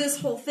beginning of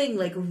this whole thing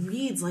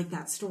reads like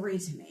that story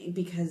to me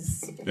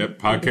because... Yep,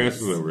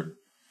 podcast is over.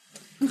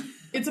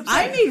 It's I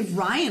upsetting. made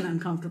Ryan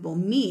uncomfortable.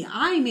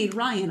 I made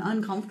Ryan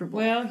uncomfortable.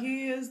 Well,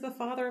 he is the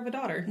father of a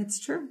daughter. It's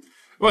true.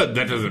 Well,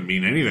 that doesn't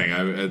mean anything.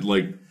 It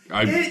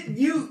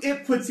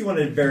puts you on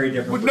a very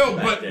different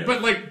perspective.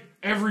 but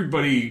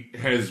everybody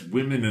has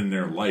women in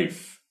their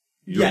life.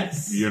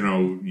 Yes.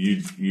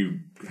 You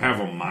have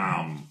a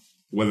mom,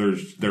 whether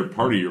they're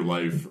part of your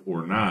life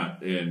or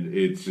not, and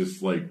it's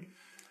just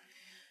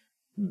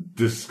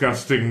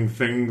disgusting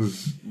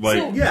things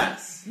So,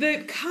 yes.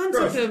 The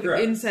concept of Gross.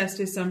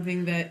 incest is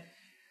something that,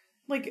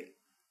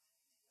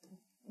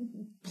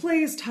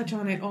 plays touch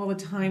on it all the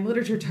time.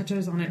 Literature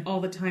touches on it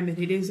all the time, and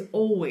it is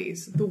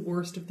always the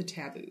worst of the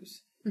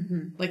taboos.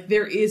 Mm-hmm.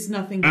 There is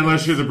nothing...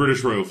 unless you're the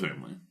British royal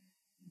family.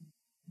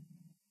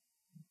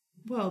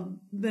 Well,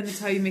 then it's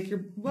how you make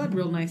your blood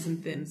real nice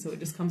and thin, so it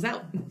just comes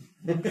out.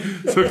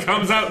 So it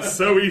comes out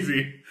so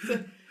easy.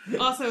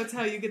 Also, it's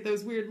how you get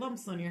those weird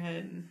lumps on your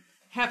head. And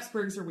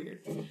Habsburgs are weird.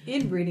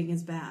 Inbreeding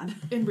is bad.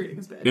 Inbreeding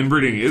is bad.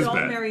 Inbreeding is Don't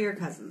bad. marry your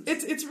cousins.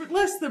 It's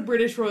less the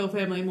British royal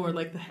family, more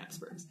like the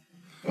Habsburgs.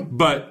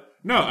 But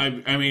no,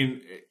 I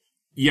mean,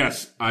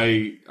 yes,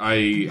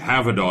 I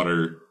have a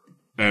daughter,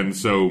 and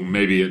so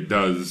maybe it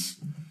is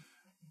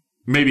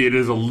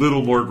a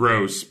little more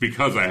gross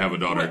because I have a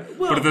daughter.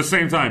 Well, but at the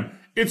same time,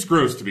 it's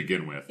gross to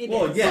begin with.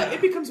 Well, yeah.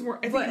 It becomes more.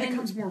 I think it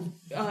becomes more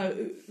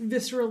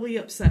viscerally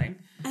upsetting.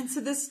 And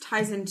so this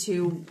ties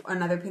into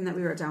another thing that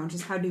we wrote down, which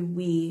is how do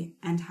we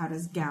and how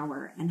does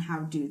Gower and how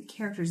do the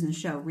characters in the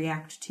show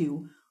react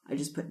to? I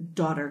just put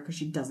daughter because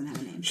she doesn't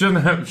have a name. She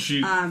doesn't have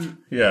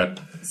yeah.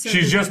 So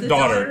She's just the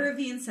daughter. of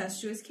the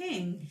incestuous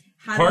king.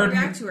 How do we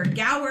react to her?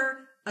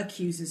 Gower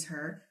accuses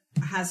her,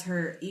 has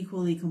her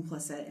equally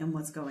complicit in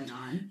what's going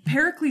on.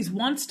 Pericles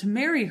wants to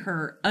marry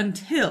her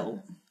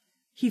until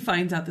he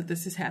finds out that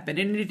this has happened,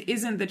 and it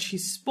isn't that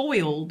she's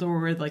spoiled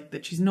or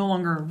that she's no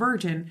longer a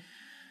virgin.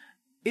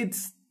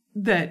 It's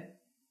that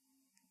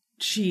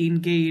she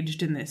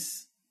engaged in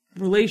this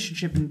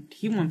relationship and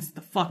he wants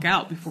the fuck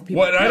out before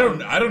people I don't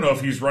know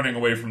if he's running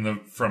away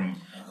from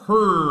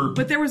her.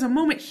 But there was a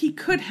moment he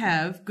could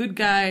have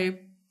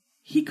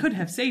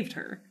saved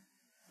her.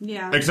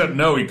 Yeah. Except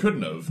no, he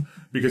couldn't have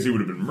because he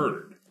would have been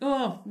murdered.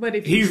 Oh, but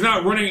if He's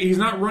not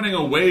running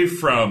away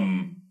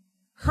from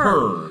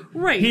her.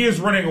 Right. He is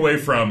running away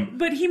from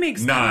But he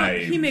makes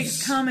knives. he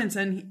makes comments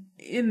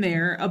in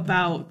there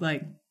about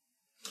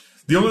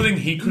the only thing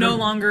he could no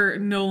longer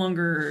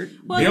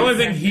the only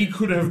thing he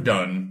could have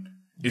done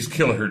is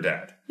kill her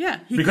dad. Yeah,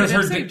 he because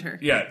could have saved her.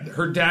 Yeah,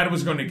 her dad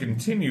was going to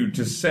continue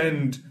to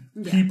send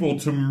people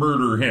to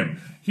murder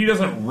him. He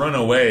doesn't run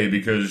away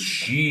because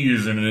she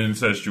is in an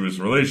incestuous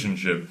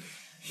relationship.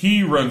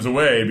 He runs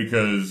away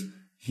because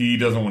he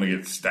doesn't want to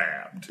get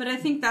stabbed. But I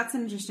think that's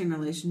an interesting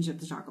relationship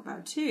to talk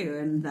about too,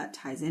 and that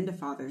ties into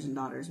fathers and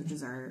daughters, which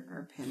is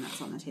our pin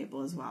that's on the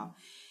table as well.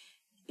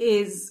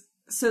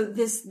 So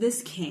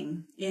this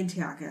king,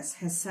 Antiochus,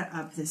 has set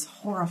up this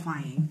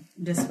horrifying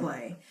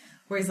display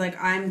where he's like,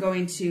 I'm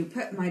going to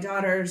put my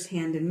daughter's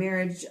hand in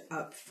marriage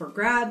up for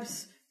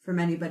grabs from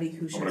anybody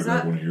who shows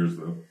up. One of yours,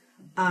 though.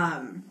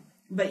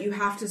 But you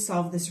have to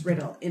solve this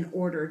riddle in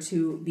order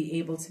to be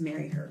able to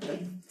marry her.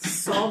 But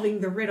solving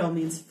the riddle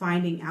means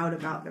finding out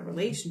about the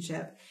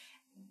relationship.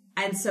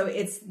 And so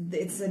it's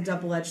a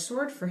double-edged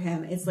sword for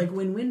him. It's like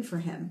win-win for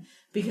him.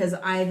 Because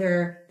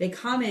either they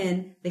come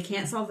in, they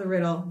can't solve the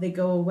riddle, they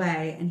go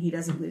away, and he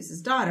doesn't lose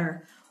his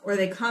daughter. Or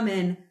they come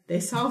in, they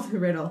solve the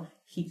riddle,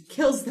 he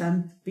kills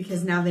them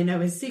because now they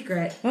know his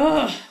secret.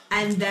 Ugh.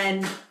 And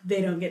then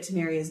they don't get to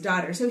marry his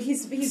daughter. So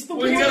he's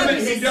Well,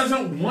 he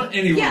doesn't want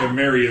anyone to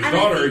marry his and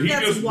daughter. I think He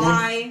that's just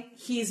why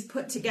he's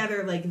put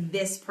together like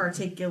this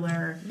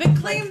particular. Then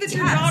claim that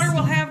your test. daughter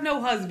will have no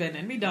husband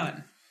and be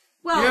done.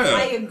 Well, Yeah.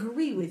 I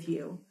agree with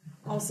you.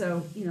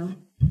 Also,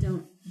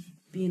 don't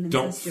be an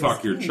don't incestuous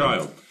fuck your king.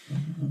 child.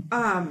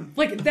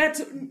 Like,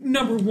 that's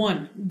number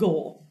one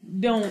goal.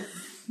 Don't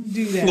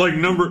do that. Like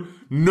number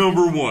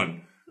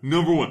one.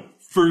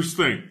 First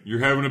thing, you're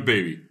having a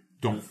baby.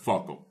 Don't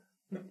fuck them.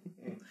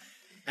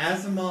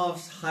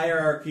 Asimov's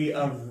hierarchy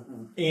of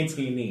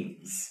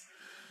anti-needs.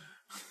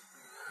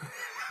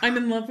 I'm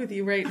in love with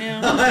you right now.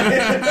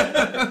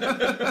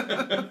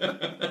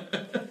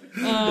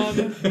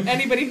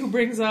 Anybody who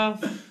brings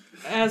off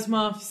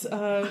Asimov's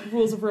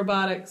rules of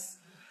robotics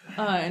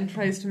and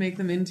tries to make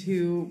them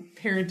into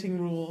parenting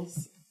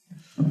rules.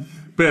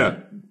 But yeah,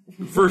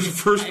 the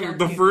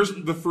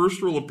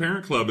first rule of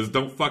Parent Club is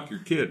don't fuck your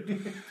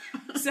kid.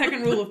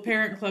 Second rule of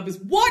Parent Club is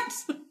what?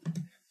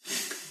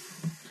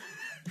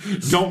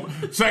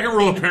 Second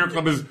rule of Parent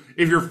Club is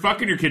if you're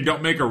fucking your kid,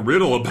 don't make a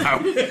riddle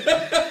about it.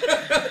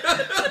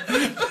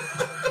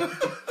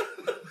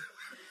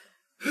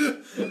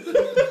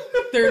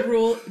 Third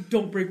rule,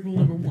 don't break rule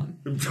number one.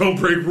 Don't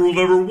break rule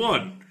number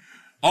one.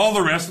 All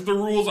the rest of the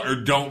rules are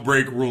don't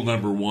break rule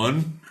number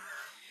one.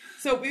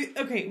 So, we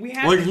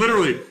have Like,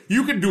 literally,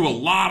 you can do a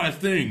lot of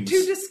things.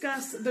 to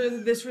discuss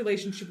this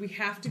relationship, we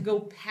have to go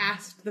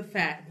past the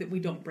fact that we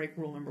don't break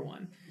rule number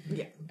one.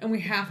 Yeah. And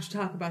we have to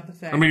talk about the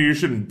fact. I mean, you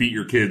shouldn't beat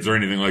your kids or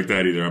anything like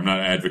that either. I'm not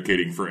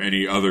advocating for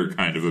any other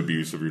kind of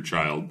abuse of your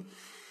child.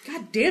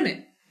 God damn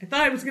it. I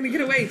thought I was going to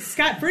get away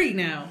scot-free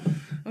now.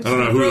 I don't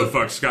know who the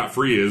fuck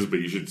scot-free is, but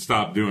you should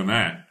stop doing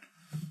that.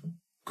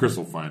 Chris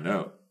will find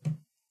out.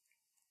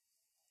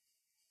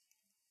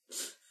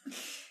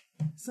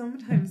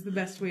 Sometimes the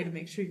best way to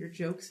make sure your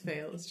jokes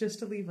fail is just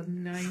to leave a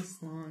nice,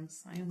 long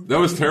silence. That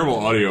was terrible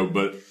audio,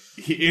 but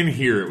in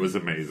here it was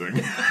amazing.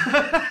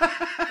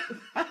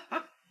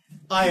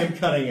 I am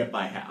cutting it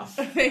by half.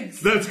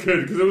 Thanks. That's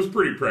good, because it was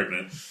pretty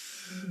pregnant.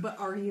 But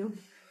are you?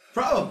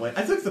 Probably.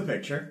 I took the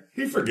picture.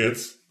 He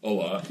forgets a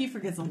lot. He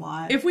forgets a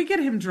lot. If we get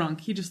him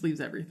drunk, he just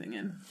leaves everything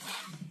in.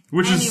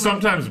 Which Anyway. is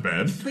sometimes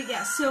bad. But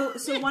yeah, so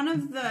one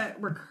of the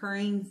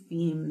recurring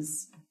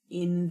themes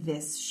in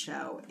this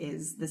show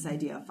is this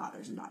idea of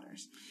fathers and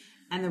daughters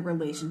and the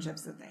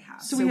relationships that they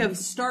have. So we we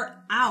start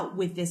out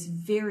with this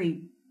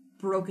very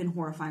broken,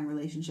 horrifying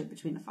relationship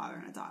between a father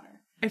and a daughter.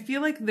 I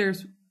feel like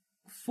there's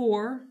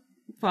 4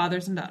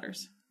 fathers and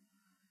daughters.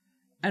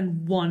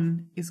 And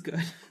 1 is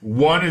good.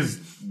 One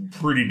is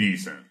pretty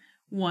decent.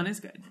 1 is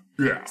good.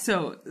 Yeah.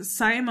 So,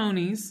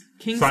 Simonides,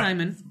 King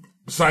Simon,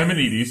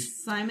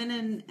 Simonides Simon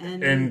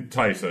and and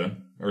Thysa,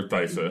 or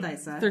Thysa.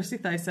 Thysa. Thirsty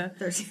Thysa,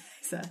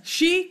 Thysa.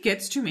 she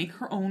gets to make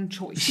her own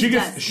choice. She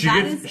does.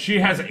 she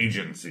has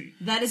agency.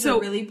 That is So,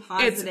 a really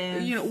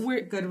positive,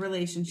 it's, good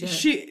relationship.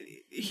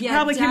 He Yeah,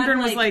 probably came Dad, to her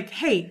and was like,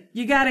 hey,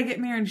 you gotta get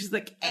married. And she's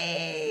like,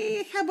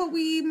 hey, how about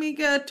we make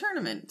a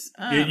tournament?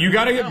 You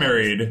got to get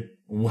married.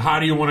 How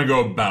do you want to go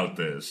about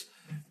this?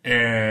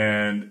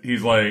 And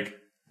he's like,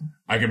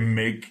 I can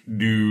make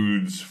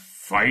dudes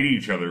fight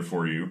each other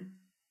for you.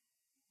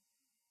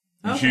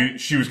 And Okay.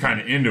 she was kind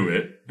of into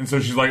it. And so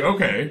she's like,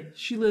 okay,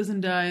 She lives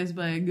and dies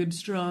by a good,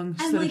 strong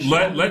set like,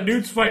 of let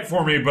dudes fight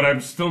for me, but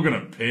I'm still going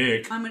to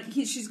pick.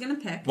 She's gonna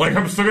pick. Like,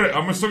 I'm still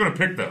gonna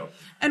pick though.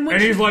 And when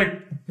he's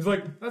like,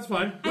 that's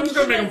fine. We're just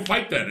gonna make them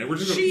fight then. And we're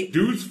just gonna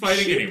dudes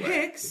fighting she anyway.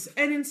 picks,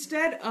 and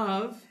instead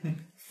of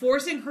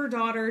forcing her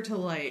daughter to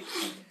like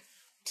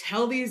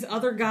tell these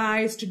other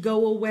guys to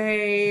go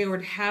away or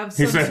to have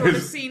some sort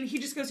of scene, he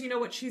just goes, you know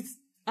what? She's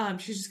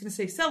just gonna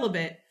stay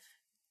celibate,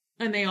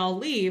 and they all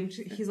leave.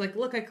 He's like,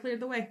 look, I cleared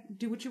the way.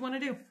 Do what you want to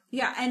do.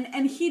 Yeah,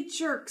 and he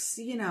jerks,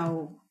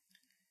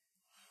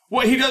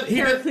 Well, he does.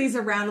 Heracles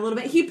around a little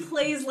bit. He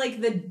plays like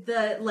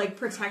the like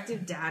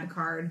protective dad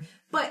card,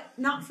 but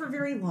not for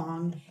very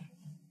long,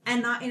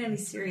 and not in any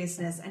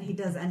seriousness. And he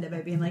does end up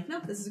by being like,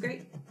 "Nope, this is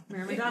great.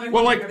 Marry my daughter."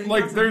 Well, everything's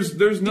like awesome."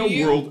 there's no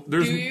world.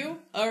 Do you?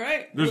 All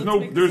right. There's let's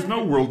make this no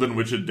happen. world in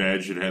which a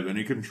dad should have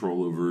any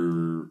control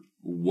over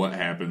what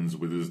happens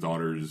with his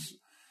daughter's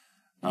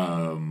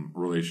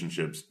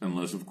relationships,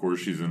 unless, of course,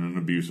 she's in an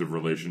abusive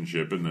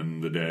relationship, and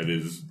then the dad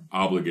is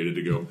obligated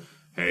to go,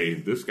 hey,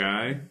 this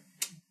guy,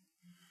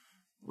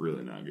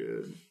 really not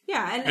good.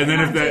 Yeah, and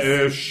then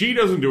if she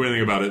doesn't do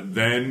anything about it,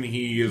 then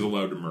he is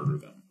allowed to murder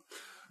them.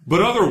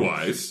 But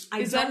otherwise...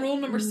 Is that rule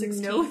number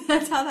 16? No,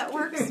 that's how that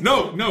works?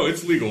 No,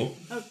 it's legal.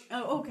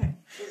 Oh, okay.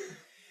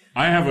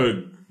 I have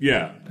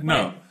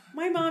no.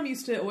 My mom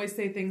used to always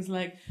say things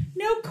like,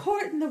 no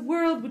court in the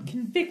world would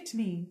convict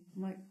me.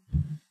 I'm like,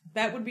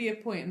 that would be a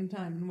point in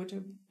time in which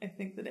I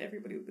think that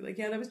everybody would be like,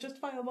 yeah, that was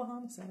justifiable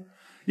homicide.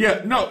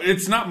 Yeah, no,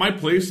 it's not my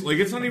place. Like,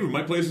 it's not even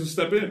my place to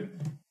step in.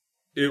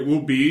 It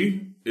will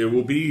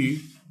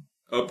be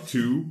up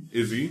to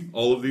Izzy,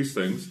 all of these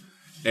things,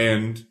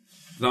 and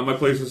it's not my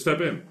place to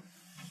step in.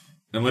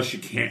 Unless she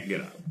can't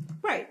get out.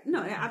 Right,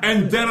 no, yeah,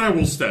 absolutely. And then I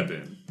will step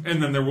in.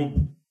 And then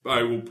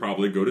I will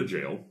probably go to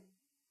jail.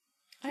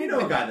 You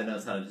know a guy that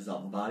knows how to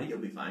dissolve a body. You'll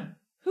be fine.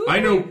 I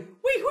know. Wait,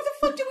 who the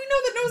fuck do we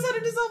know that knows how to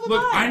dissolve a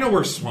body? Look, I know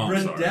where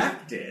swamps are.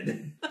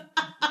 Redacted.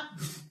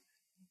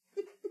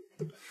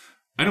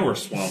 I know where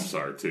swamps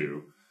are,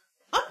 too.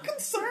 I'm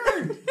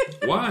concerned.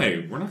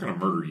 Why? We're not going to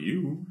murder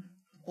you.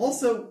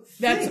 Also,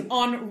 That's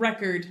on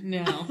record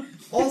now.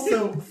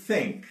 Also,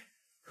 think.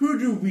 Who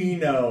do we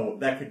know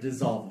that could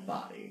dissolve a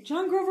body?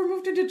 John Grover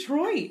moved to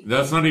Detroit.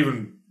 That's not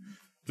even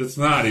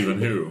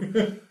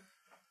who.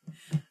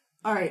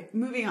 All right,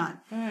 moving on.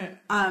 All right.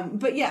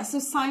 But yeah, so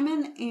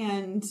Simon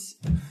and...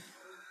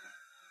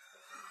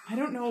 I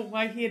don't know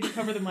why he had to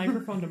cover the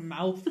microphone to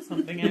mouth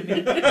something at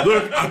me.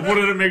 Look, I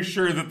wanted to make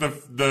sure that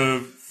the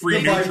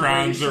free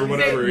neutrons or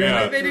whatever,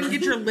 They didn't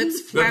get your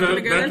lips flapping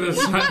together.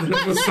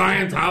 That the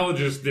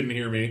Scientologist didn't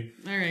hear me.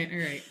 All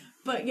right.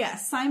 But yeah,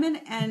 Simon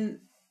and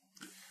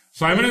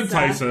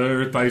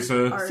Thysa.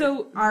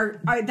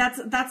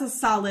 That's a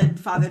solid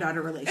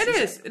father-daughter relationship. It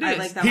is. I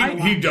like that.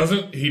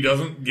 He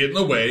doesn't get in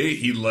the way.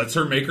 He lets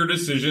her make her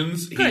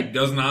decisions. Good. He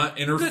does not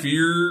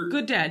interfere.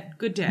 Good dad.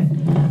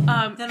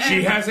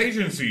 She has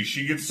agency.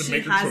 She gets to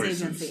make her choices. She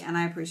has agency, and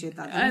I appreciate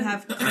that. Then we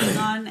have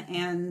Cleon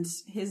and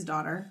his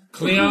daughter.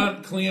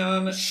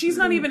 Cleon. She's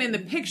not even in the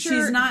picture.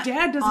 She's not.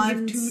 Dad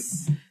doesn't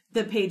give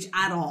the page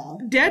at all.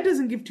 Dad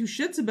doesn't give two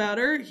shits about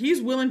her.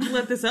 He's willing to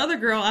let this other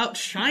girl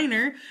outshine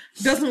her.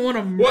 Doesn't want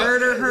to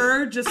murder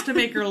her just to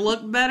make her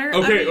look better.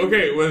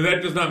 Okay. Well,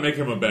 that does not make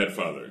him a bad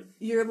father.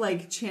 You're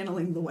like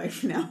channeling the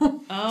wife now.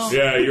 Oh.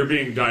 Yeah, you're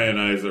being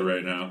Dionysa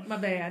right now. My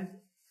bad.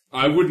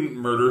 I wouldn't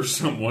murder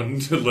someone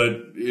to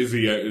let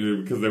Izzy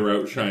because they were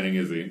outshining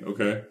Izzy.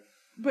 Okay.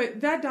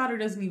 But that daughter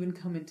doesn't even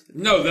come into the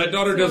No, that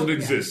daughter doesn't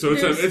exist. So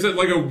it's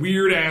like a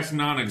weird ass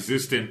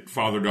non-existent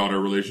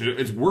father-daughter relationship.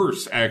 It's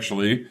worse,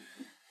 actually.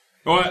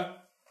 Oh,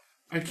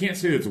 I can't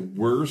say it's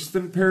worse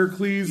than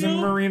Pericles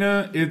and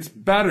Marina. It's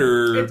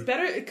better. It's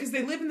better because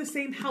they live in the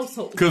same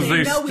household. Because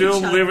they still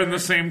live in the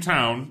same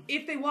town.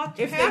 If they walked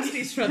past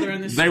each other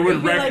in the street, they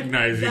would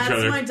recognize each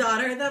other. That's my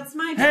daughter. That's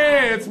my dad.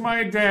 Hey, it's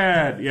my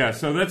dad. Yeah,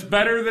 so that's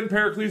better than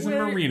Pericles and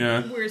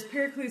Marina. Whereas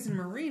Pericles and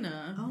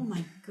Marina, oh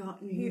my god.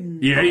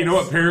 Yeah, you know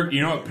what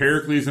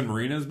Pericles and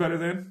Marina is better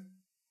than?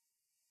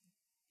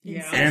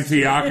 Yeah.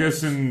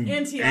 Antiochus and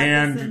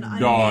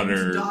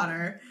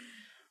daughter.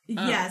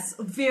 Yes,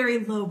 very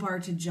low bar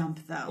to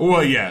jump though.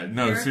 Well, yeah,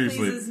 no, Pericles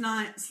seriously. is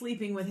not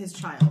sleeping with his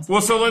child.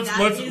 Well, so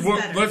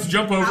let's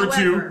jump over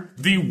to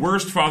the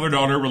worst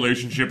father-daughter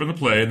relationship in the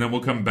play, and then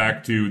we'll come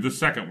back to the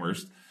second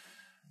worst.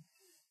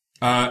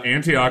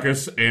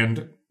 Antiochus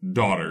and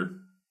daughter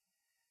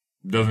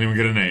doesn't even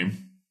get a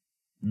name.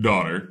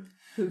 Daughter,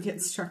 who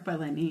gets struck by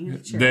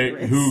lightning?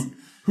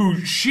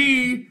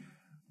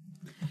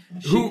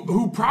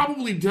 Who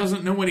probably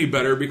doesn't know any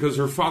better because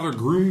her father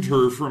groomed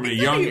her from a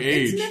young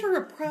age. It's never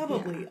a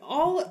probably. Yeah.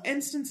 All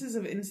instances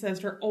of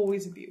incest are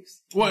always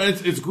abuse. Well,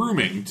 it's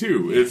grooming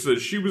too. It's that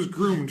she was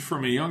groomed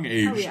from a young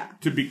age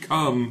to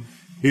become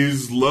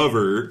his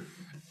lover,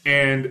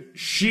 and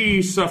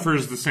she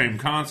suffers the same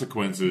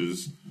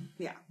consequences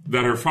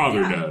that her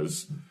father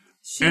does.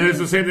 It's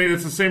the same thing.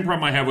 It's the same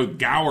problem I have with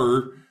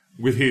Gower.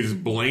 With his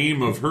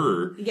blame of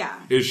her,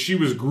 is she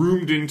was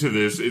groomed into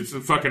this. It's the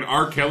fucking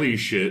R. Kelly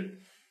shit.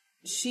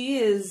 She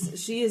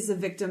is a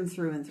victim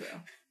through and through.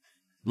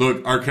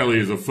 Look, R. Kelly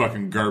is a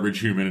fucking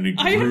garbage human, and he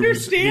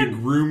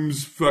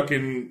grooms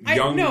fucking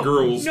young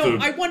girls. No,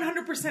 I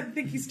 100%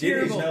 think he's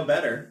terrible. Diddy's no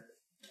better.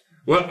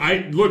 Well, I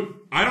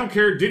don't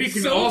care. Diddy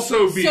can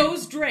also be.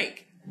 So's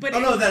Drake. But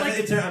I'm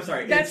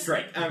sorry. It's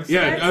Drake. I'm sorry.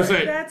 Yeah, I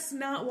say that's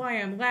not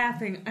why I'm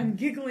laughing. I'm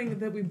giggling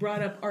that we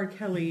brought up R.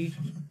 Kelly.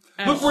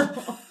 Look,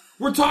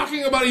 we're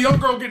talking about a young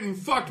girl getting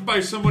fucked by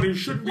somebody who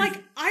shouldn't be.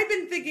 Like, I've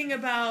been thinking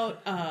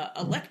about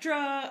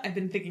Electra. I've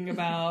been thinking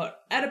about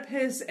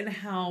Oedipus and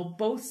how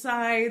both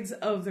sides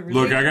of the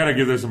Look, I gotta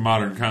give this a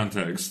modern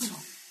context.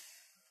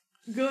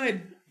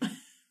 Good.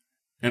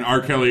 And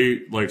R.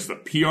 Kelly likes to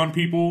pee on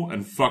people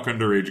and fuck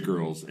underage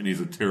girls, and he's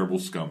a terrible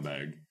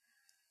scumbag.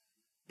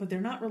 But they're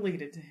not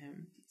related to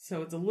him,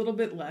 so it's a little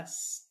bit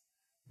less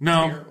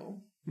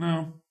terrible.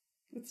 No.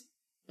 It's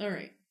all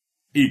right.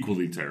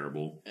 equally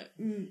terrible.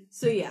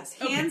 So yes,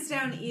 hands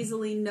down,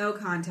 easily, no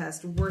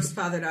contest. Worst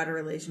father-daughter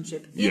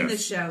relationship in the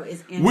show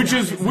is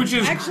Antiochus. Which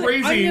is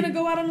Actually, crazy. I'm going to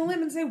go out on a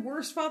limb and say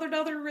worst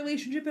father-daughter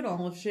relationship in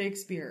all of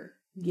Shakespeare.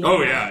 Yeah.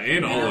 Oh yeah,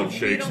 in all of We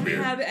Shakespeare.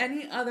 don't have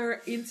any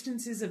other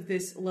instances of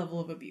this level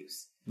of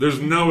abuse. There's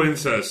no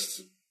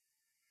incest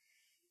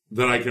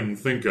that I can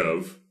think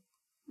of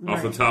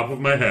off the top of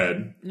my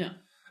head. No.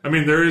 I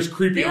mean, there is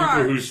creepy There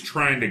uncle are- who's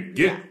trying to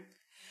get...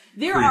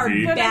 There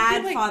creepy. are But I bad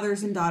feel like-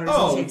 fathers and daughters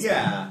Oh, in Shakespeare.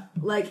 yeah.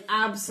 Like,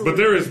 absolutely. But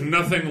there is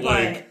nothing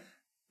like,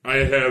 But- I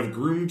have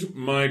groomed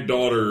my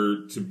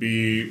daughter to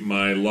be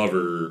my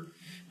lover.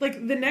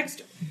 Like, the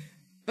next...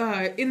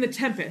 in The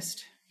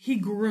Tempest, he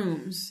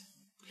grooms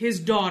his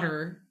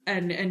daughter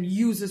and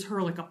uses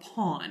her like a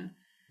pawn.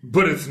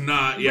 But it's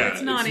not, But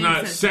it's not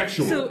incest.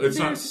 sexual. So it's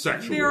not there's-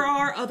 sexual. There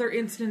are other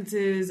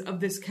instances of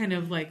this kind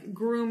of like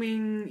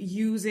grooming,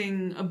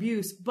 using,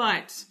 abuse,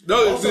 but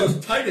No, Also,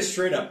 Titus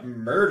straight up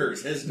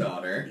murders his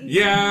daughter.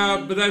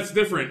 yeah, but that's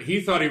different. He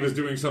thought he was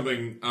doing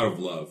something out of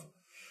love.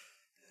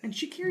 and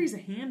she carries a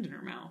hand in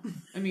her mouth.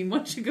 I mean,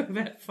 once you go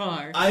that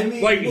far, I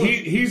mean, Like look,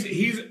 he's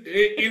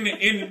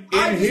in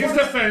I just his wanna-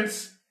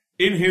 defense.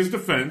 In his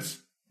defense,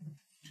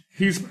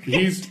 he's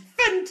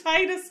defend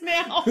Titus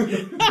now.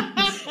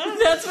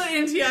 That's what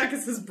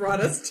Antiochus has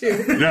brought us to.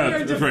 Yeah,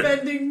 You're that's right.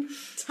 defending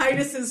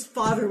Titus's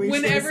fatherly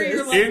Whenever choices.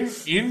 you're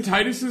like- in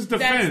Titus's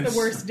defense. That's the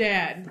worst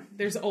dad.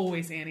 There's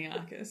always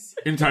Antiochus.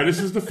 In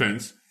Titus's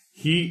defense,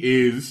 he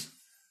is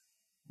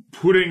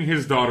putting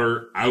his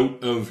daughter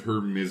out of her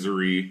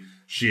misery.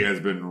 She has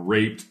been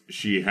raped.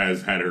 She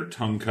has had her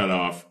tongue cut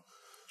off.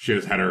 She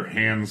has had her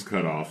hands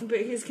cut off.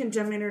 But he's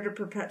condemning her to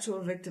perpetual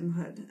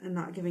victimhood and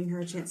not giving her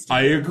a chance to...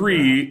 I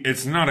agree,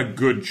 it's not a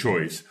good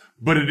choice,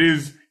 but it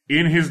is,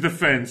 in his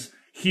defense,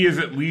 he is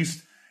at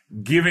least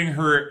giving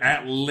her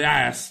at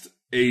last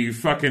a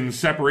fucking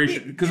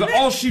separation. Because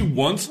all she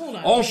wants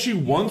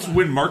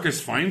when Marcus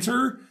finds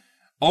her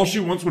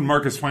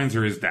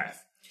is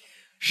death.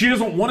 She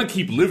doesn't want to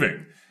keep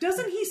living.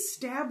 Doesn't he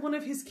stab one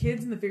of his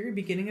kids in the very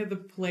beginning of the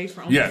play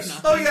for almost Yes.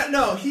 nothing? oh yeah,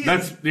 no, he.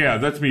 That's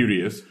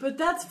Mutius. But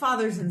that's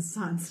fathers and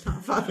sons,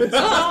 not fathers and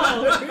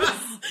daughters.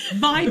 Oh,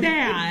 my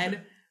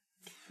bad.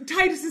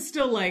 Titus is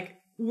still like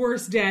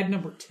worst dad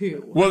number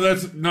 2. Well,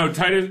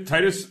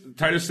 Titus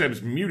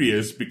stabs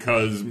Mutius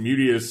because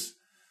Mutius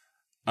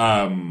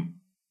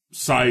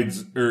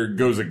sides or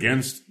goes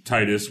against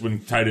Titus when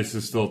Titus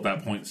is still at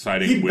that point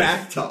siding he with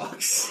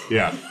backtalks.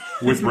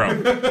 with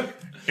Rome.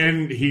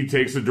 And he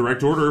takes a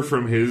direct order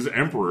from his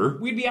emperor.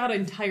 We'd be out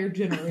entire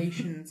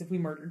generations if we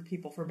murdered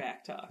people for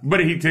backtalk.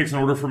 But he takes an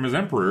order from his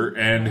emperor,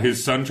 and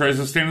his son tries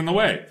to stand in the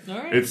way. All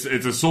right. It's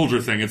a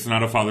soldier thing. It's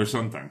not a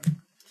father-son thing.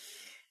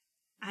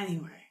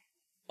 Anyway.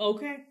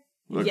 Okay.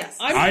 Look, Yes.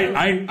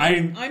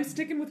 I'm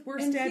sticking with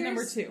worst And dad here's-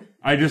 number 2.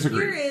 I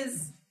disagree.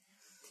 Here's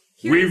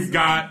We've my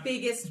got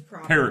biggest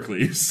problem.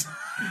 Pericles.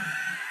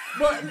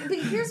 Well, but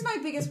here's my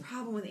biggest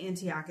problem with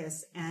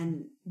Antiochus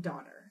and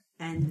daughter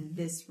and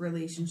this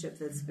relationship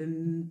that's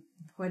been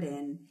put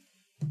in.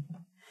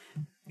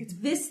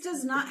 This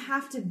does not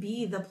have to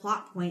be the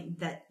plot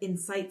point that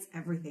incites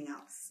everything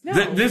else. No.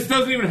 This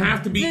doesn't even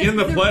have to be in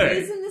the play. The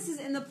reason this is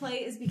in the play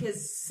is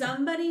because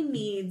somebody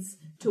needs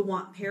to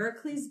want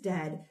Pericles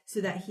dead so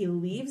that he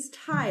leaves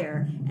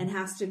Tyre and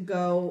has to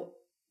go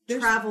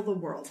travel the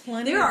world.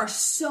 There are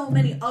so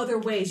many other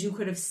ways you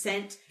could have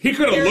sent He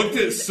could have looked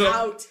at Pericles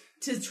out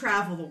to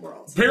travel the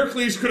world.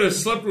 Pericles could have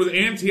slept with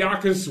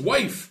Antiochus'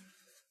 wife.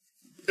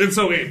 And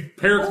so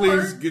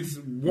Pericles Or gets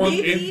one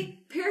Maybe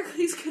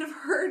Pericles could have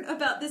heard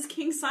about this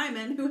King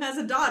Simon who has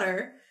a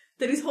daughter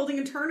that he's holding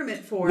a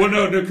tournament for. Well,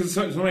 no, because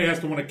somebody has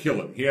to want to kill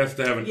him. He has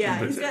to have an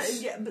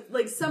impetus. But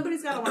like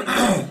somebody's got to want to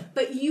kill him.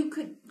 But you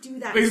could do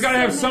that. But he's got to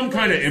so have many some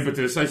kind of ways.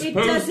 impetus. I It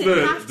suppose doesn't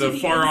have to the be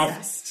far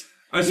incest. off.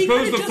 I He suppose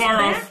could've the just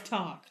far off.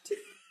 backtalked.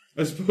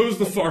 I suppose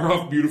the far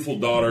off, beautiful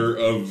daughter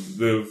of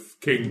the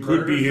king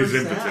could be his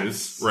Murder for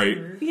impetus, sex. right?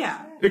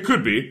 Yeah. It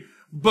could be.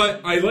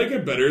 But I like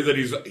it better that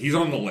he's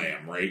on the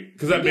lam, right?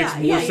 Because that makes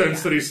Yeah, more yeah, sense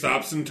yeah. that he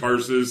stops in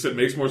Tarsus. It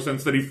makes more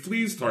sense that he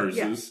flees Tarsus.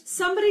 Yeah.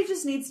 Somebody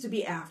just needs to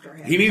be after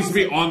him. He needs to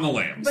be on the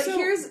lam. But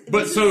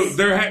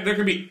there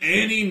can be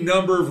any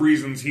number of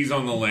reasons he's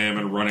on the lam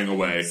and running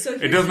away. So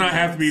it here's does not the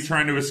have to be notes.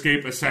 trying to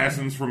escape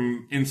assassins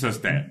from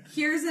incest dad.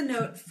 Here's a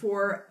note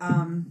for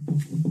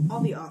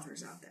all the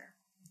authors out there.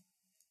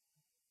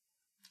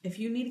 If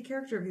you need a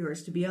character of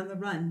yours to be on the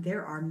run,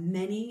 there are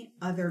many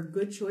other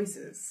good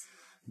choices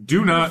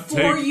Do not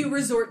before take you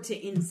resort to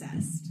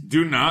incest.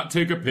 do not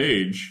take a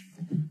page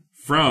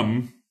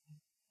from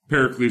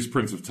Pericles,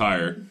 Prince of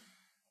Tyre.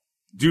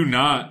 Do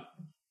not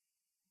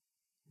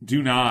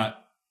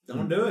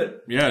Don't do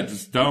it. yeah,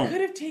 just don't.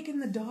 Could have taken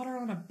the daughter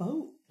on a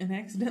boat and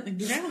accidentally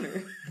drowned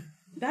her.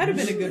 That'd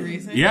have been a good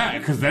reason. Yeah,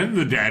 because then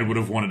the dad would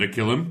have wanted to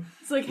kill him.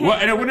 It's like, Well,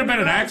 hey, and it wouldn't have been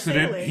an we're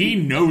accident. sailing. He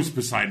knows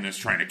Poseidon is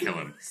trying to kill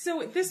him.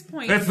 So at this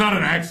point, That's not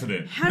an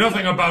accident.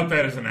 Nothing about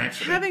that is an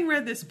accident. having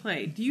read this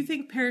play, do you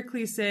think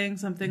Pericles saying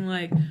something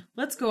like,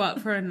 "Let's go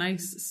out for a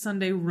nice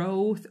Sunday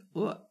row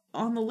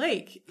on the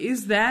lake.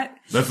 Is that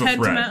That's a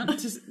threat.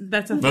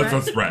 That's a threat.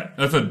 That's a threat.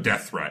 That's a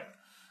death threat.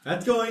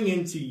 That's going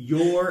into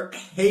your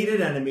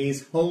hated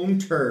enemy's home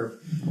turf,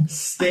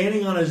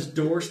 standing on his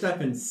doorstep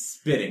and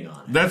spitting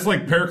on it. That's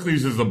like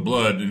Pericles is the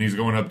blood, and he's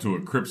going up to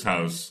a Crips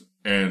house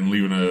and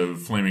leaving a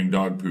flaming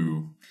dog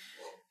poo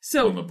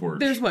on the porch.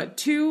 There's what,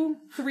 2,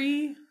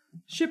 3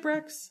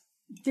 shipwrecks?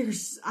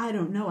 I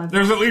don't know.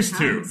 There's at least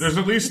 2. There's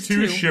at least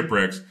 2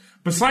 shipwrecks.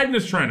 Poseidon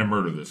is trying to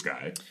murder this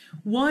guy.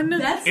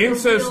 That's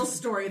the real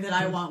story that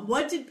I want.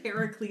 What did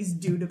Pericles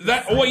do to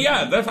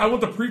Poseidon? I want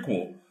the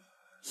prequel.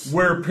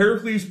 Where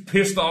Pericles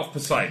pissed off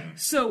Poseidon.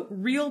 So,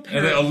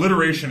 and the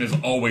alliteration is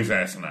always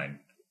asinine.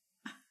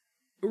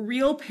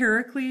 Real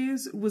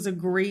Pericles was a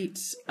great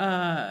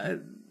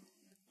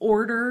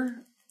order,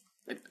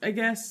 I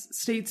guess,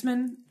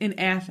 statesman in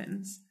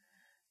Athens.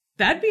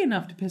 That'd be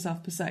enough to piss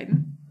off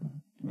Poseidon.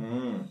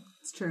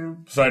 It's true.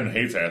 Poseidon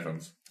hates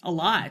Athens. A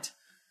lot.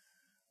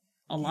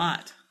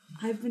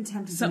 I've been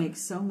tempted to make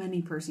so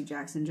many Percy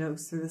Jackson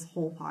jokes through this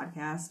whole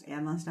podcast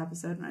and last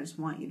episode, and I just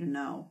want you to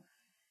know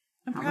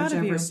I'm how proud much of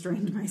I've you.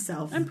 restrained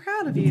myself. I'm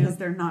proud of you. Because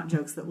they're not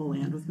jokes that will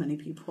land with many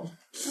people.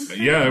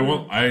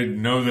 Yeah, I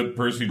know that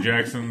Percy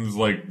Jackson's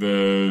like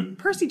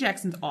Percy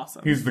Jackson's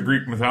awesome. He's the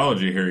Greek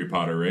mythology Harry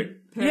Potter, right?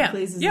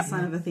 Pericles is the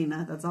son of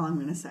Athena. That's all I'm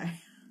going to say.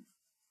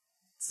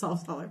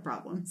 Solves all our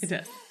problems. It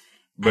does.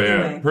 But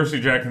anyway, Percy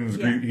Jackson's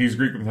he's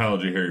Greek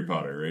mythology Harry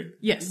Potter, right?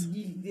 Yes.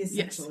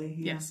 Essentially.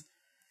 Yes.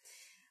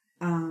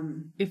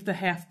 If the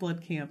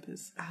Half-Blood Camp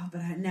is... Oh,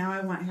 but now I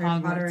want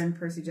Harry Potter and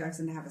Percy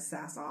Jackson to have a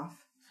sass-off.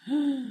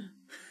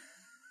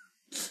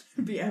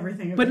 Be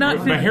everything. But not...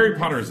 But Harry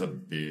Potter is a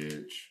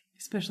bitch.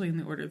 Especially in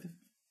the Order of the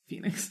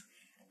Phoenix.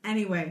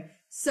 Anyway,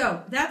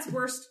 so that's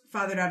worst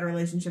father-daughter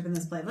relationship in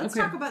this play. Let's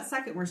talk about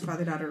second worst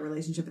father-daughter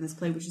relationship in this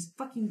play, which is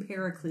fucking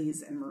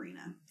Pericles and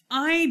Marina.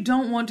 I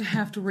don't want to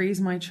have to raise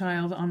my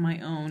child on my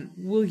own.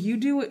 Will you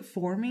do it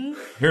for me?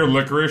 Here,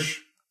 Licorice.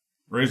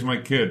 Raise my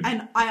kid.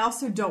 And I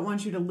also don't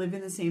want you to live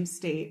in the same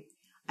state.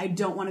 I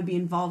don't want to be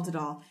involved at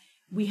all.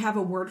 We have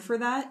a word for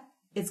that.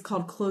 It's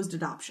called closed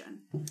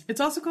adoption. It's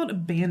also called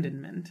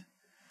abandonment.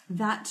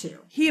 That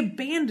too. He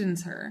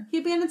abandons her. He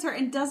abandons her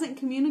and doesn't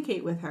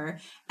communicate with her.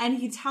 And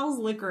he tells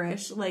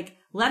Licorice, like,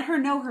 let her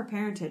know her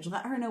parentage.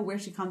 Let her know where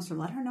she comes from.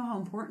 Let her know how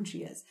important she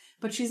is.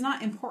 But she's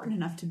not important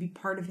enough to be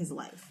part of his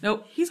life.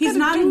 Nope. He's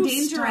not in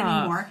danger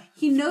anymore.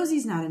 He knows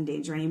he's not in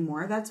danger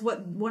anymore. That's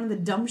what one of the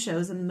dumb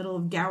shows in the middle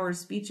of Gower's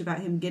speech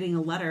about him getting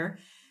a letter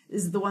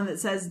is the one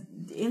that says,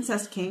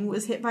 Incest King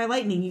was hit by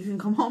lightning. You can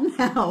come home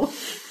now.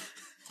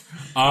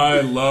 I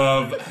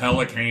love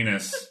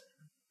Helicanus.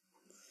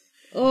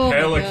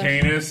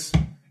 Helicanus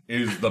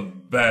is the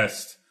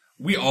best.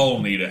 We all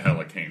need a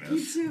Helicanus.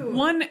 Me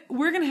too.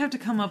 We're going to have to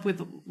come up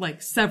with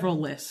like several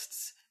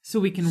lists so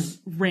we can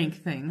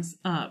rank things.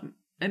 And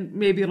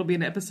maybe it'll be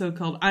an episode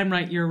called I'm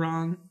Right, You're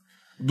Wrong.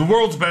 The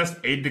world's best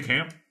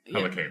aide-de-camp,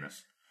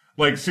 Helicanus.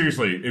 Like,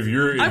 seriously, if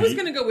you're... I was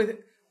going to go with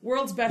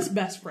world's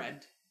best friend.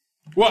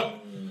 What?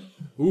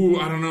 Ooh,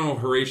 I don't know.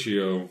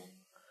 Horatio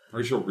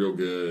real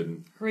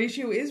good.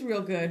 Horatio is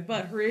real good,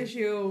 but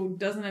Horatio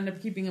doesn't end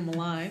up keeping him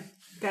alive.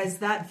 Guys,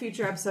 that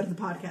future episode of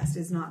the podcast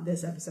is not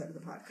this episode of the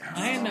podcast.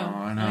 I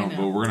know.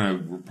 But we're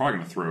probably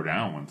gonna throw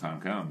down when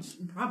time comes.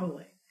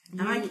 Probably.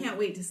 And I can't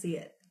wait to see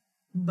it.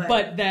 But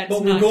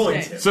we're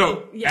going to.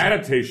 So,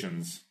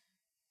 adaptations.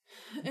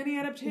 Any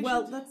adaptations?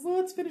 Well,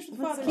 let's finish with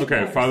fathers.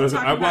 Okay, fathers.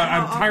 I'm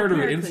tired of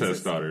Pericles incest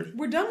is. daughters.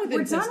 We're done with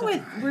incest.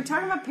 We're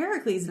talking about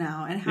Pericles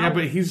now and how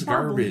but he's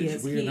horrible garbage. he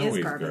is. We He know is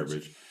he's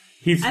garbage.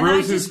 He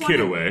throws his kid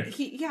away.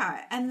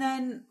 And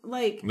then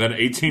like. Then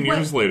 18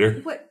 years later.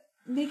 What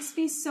makes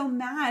me so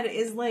mad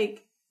is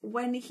like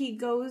when he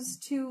goes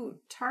to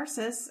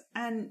Tarsus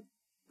and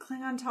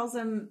Klingon tells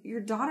him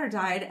your daughter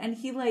died, and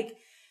he like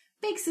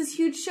makes this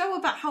huge show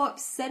about how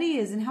upset he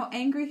is and how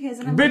angry he is.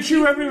 And I'm Bet like,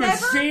 you haven't even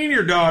seen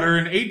your daughter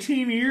in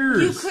 18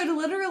 years. You could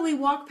literally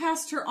walk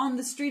past her on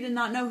the street and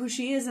not know who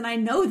she is, and I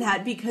know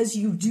that because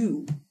you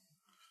do.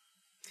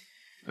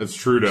 That's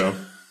true, though.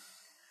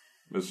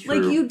 That's true.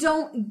 Like, you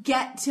don't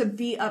get to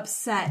be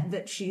upset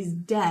that she's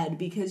dead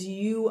because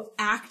you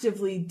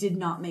actively did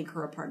not make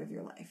her a part of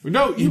your life.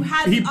 No, you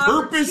he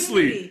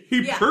purposely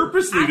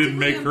didn't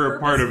make her a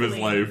part of his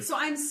life. So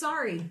I'm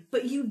sorry,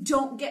 but you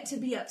don't get to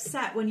be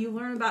upset when you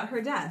learn about her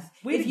death.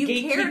 If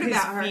you cared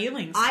about her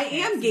feelings, I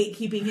am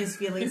gatekeeping his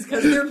feelings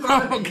because they're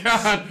garbage.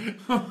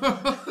 Oh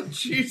God,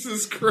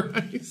 Jesus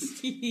Christ!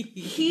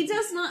 He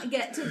does not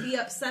get to be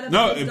upset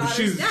about his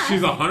daughter's death.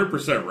 She's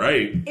 100%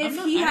 right.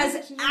 If he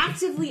has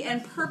actively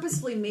and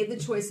purposefully made the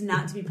choice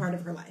not to be part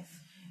of her life.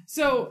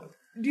 So,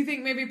 do you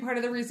think maybe part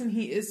of the reason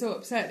he is so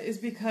upset is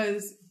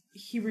because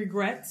he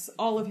regrets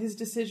all of his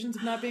decisions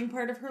of not being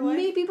part of her life?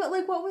 Maybe, but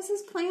like, what was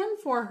his plan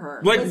for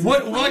her? Like,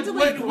 what did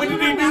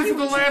he do for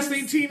the last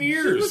 18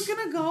 years? He was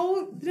gonna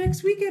go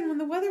next weekend when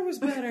the weather was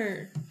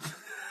better.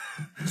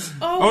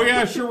 Oh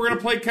yeah, sure, we're gonna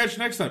play catch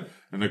next time.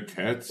 And the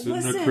cat's in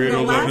the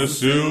cradle and the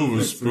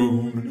silver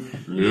spoon.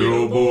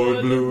 Little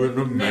boy blue and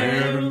the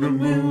man in the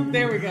moon.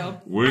 There we go.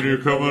 When you're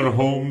coming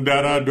home,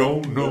 Dad, I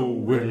don't know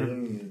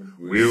when.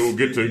 We'll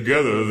get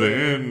together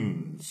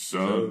then,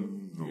 son.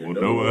 We'll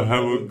know I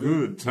have a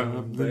good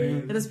time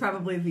then. It is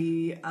probably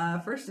the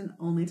first and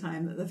only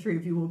time that the three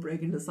of you will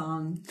break into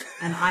song,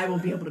 and I will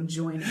be able to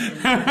join in.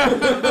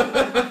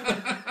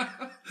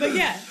 But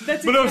yeah,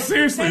 that's. But no,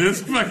 seriously,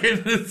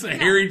 it's a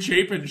Harry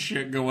Chapin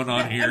shit going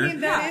on here. I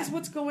mean, that is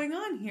what's going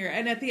on here.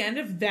 And at the end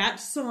of that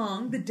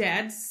song, the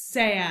dad's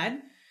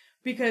sad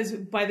because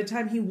by the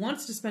time he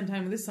wants to spend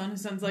time with his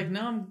son's like,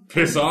 "No,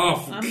 Piss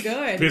off. I'm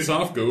good. Piss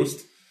off,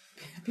 Ghost."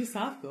 Piss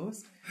off,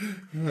 Ghost.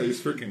 Oh, he's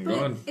freaking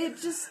gone. It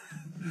just...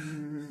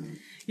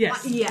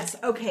 Yes. Yes,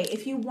 okay.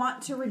 If you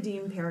want to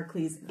redeem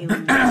Pericles a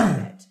little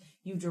bit,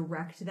 you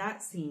direct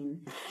that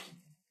scene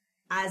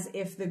as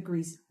if the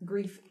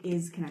grief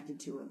is connected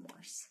to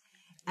remorse.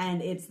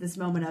 And it's this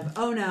moment of,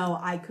 oh no,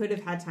 I could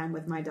have had time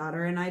with my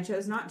daughter, and I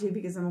chose not to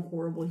because I'm a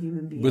horrible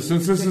human being. But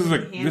since this is a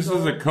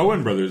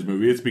Coen Brothers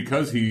movie, it's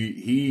because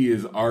he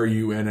is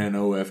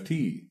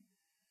RUNNOFT.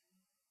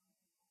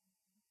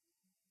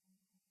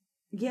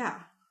 Yeah.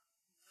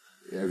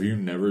 Have you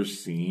never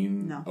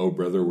seen No. Oh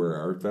Brother, Where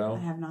Art Thou? I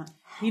have not.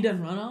 He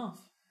done run off.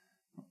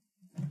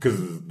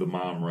 Because the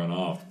mom run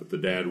off, but the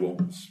dad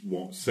won't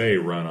say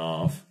run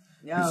off.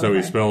 Oh, So he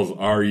okay. spells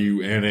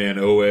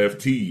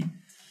RUNNOFT.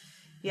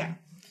 Yeah.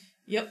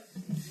 Yep.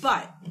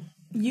 But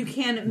you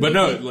can But make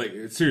no, it- like,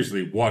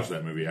 seriously, watch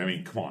that movie. I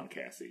mean, come on,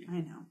 Cassie.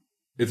 I know.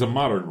 It's a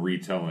modern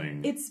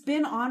retelling. It's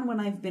been on when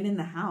I've been in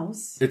the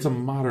house. It's a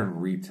modern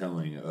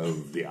retelling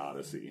of the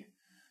Odyssey.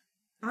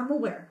 I'm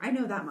aware. I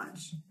know that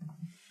much.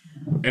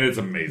 And it's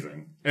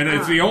amazing. And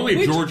it's the only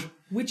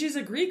Which is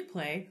a Greek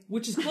play,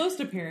 which is close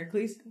to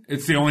Pericles.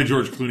 It's the only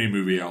George Clooney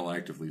movie I'll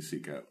actively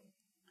seek out.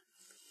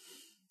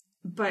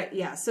 But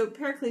yeah, so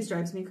Pericles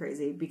drives me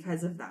crazy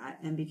because of that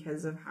and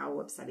because of how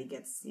upset he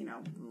gets,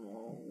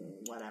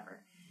 whatever.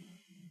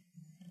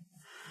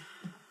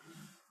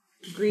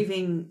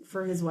 Grieving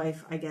for his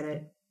wife, I get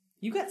it.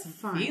 You got some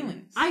Fine.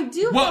 feelings. I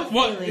do have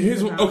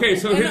feelings about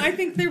And I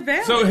think they're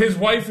valid. So his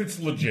wife, it's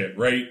legit,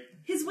 right?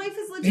 his wife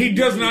is legit. He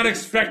does You not can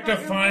expect say to about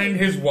your find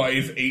wife. his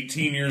wife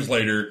 18 years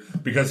later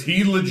because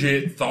he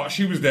legit thought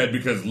she was dead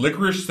because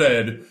Licorice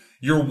said,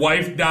 your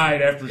wife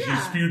died after she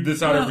spewed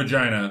this out her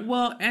vagina.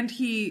 Well, and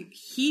he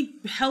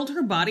held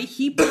her body.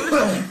 He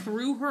personally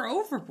threw her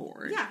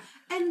overboard. Yeah.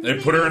 And They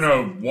put her in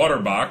a water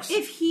box.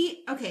 if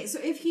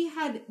he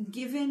had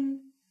given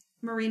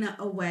Marina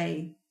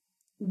away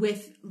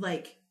with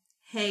like,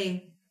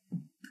 hey,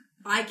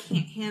 I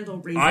can't handle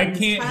raising I this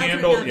can't child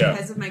handle- right now yeah.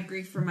 because of my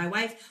grief for my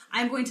wife.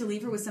 I'm going to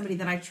leave her with somebody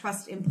that I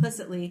trust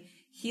implicitly.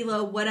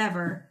 Hilo,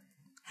 whatever.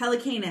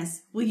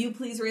 Helicanus, will you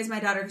please raise my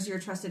daughter because you're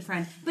a trusted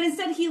friend? But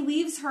instead he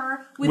leaves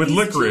her with these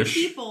Licorice.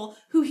 two people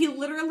who he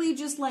literally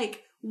just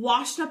like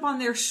washed up on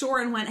their shore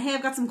and went, hey,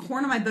 I've got some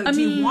corn on my boat. Do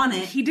you want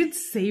it? He did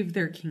save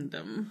their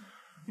kingdom.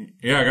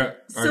 Yeah,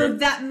 So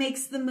that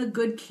makes them a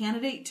good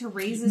candidate to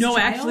raise his No, child?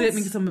 actually, that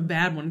makes them a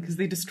bad one because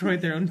they destroyed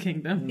their own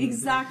kingdom.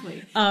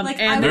 Exactly. And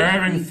I would They're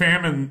having agree-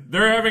 famine.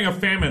 They're having a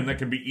famine that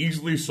can be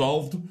easily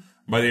solved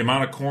by the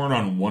amount of corn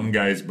on one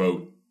guy's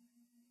boat.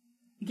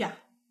 Yeah.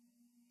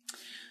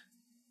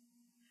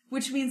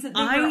 Which means that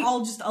they were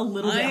all just a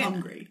little bit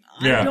hungry.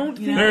 Yeah, don't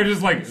think- they're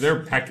just like they're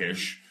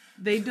peckish.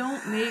 They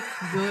don't make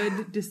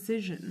good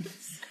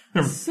decisions.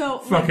 So,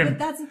 Fucking- but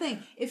that's the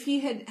thing. If he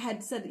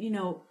had said,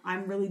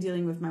 I'm really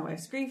dealing with my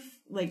wife's grief,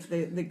 like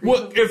the grief.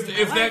 Well, of if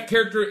losing my that wife,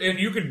 character and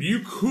you could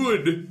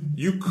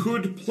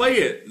play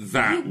it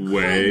that you could,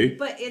 way,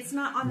 but it's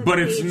not on the. but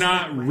page it's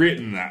not that way.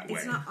 written that way.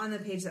 It's not on the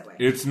page that way.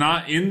 It's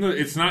not in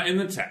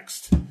the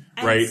text,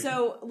 And right?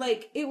 so,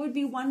 it would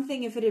be one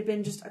thing if it had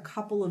been just a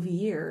couple of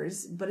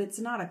years, but it's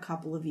not a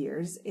couple of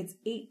years. It's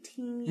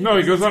 18 years. No,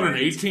 he goes on It's an her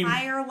 18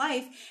 entire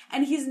life,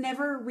 and he's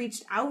never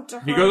reached out to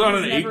her. He goes on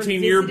an He's never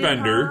 18-year visited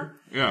bender. her.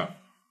 Yeah.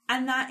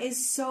 And that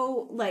is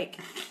so,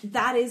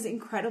 that is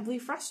incredibly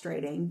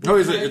frustrating. No,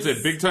 it's a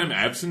because- big time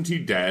absentee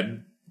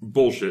dad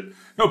bullshit.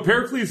 No,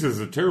 Pericles is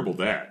a terrible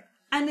dad.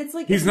 And it's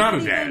like He's it's not a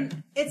even-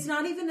 dad. It's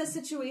not even a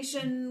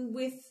situation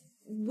with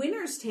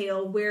Winter's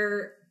Tale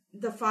where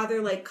the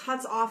father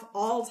cuts off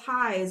all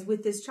ties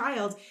with this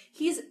child.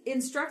 He's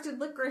instructed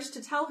Licorice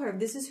to tell her,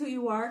 this is who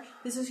you are,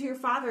 this is who your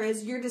father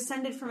is, you're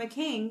descended from a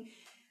king.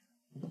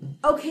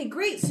 Okay,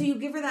 great. So you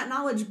give her that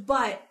knowledge,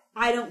 but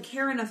I don't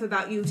care enough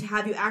about you to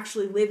have you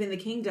actually live in the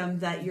kingdom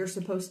that you're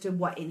supposed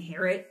to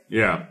inherit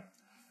Yeah.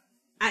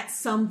 at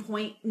some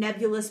point,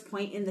 nebulous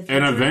point in the future.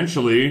 And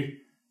eventually,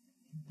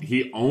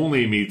 he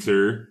only meets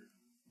her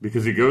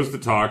because he goes to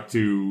talk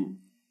to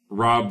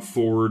Rob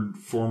Ford,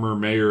 former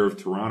mayor of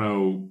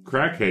Toronto,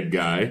 crackhead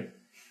guy,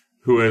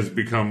 who has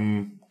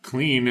become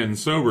clean and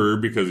sober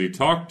because he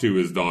talked to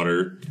his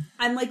daughter.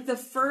 And the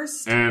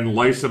first And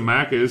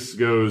Lysimachus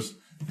goes,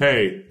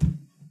 hey,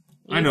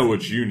 I know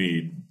what you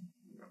need.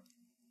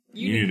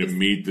 You need to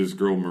meet this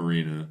girl,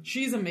 Marina.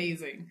 She's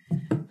amazing.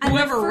 And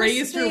Whoever the first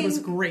raised her was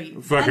thing-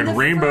 great. Fucking And the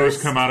rainbows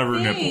first come out of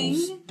her thing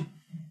nipples.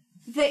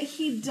 that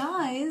he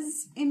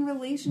does in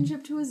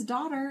relationship to his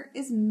daughter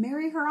is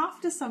marry her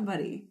off to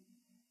somebody.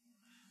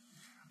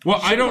 Well,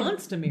 She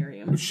wants to marry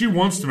him. She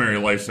wants to marry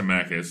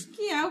Lysimachus.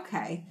 Yeah,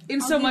 okay.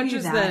 In I'll so give much you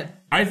as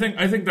that. I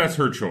think that's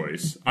her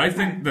choice. I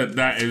think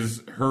that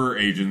is her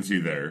agency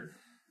there.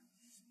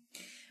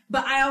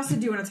 But I also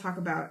do want to talk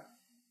about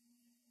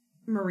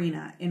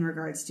Marina in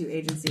regards to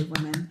agency of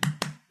women,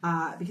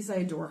 because I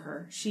adore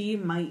her. She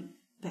might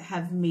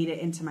have made it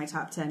into my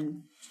top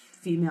 10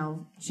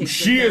 female Shakespeare.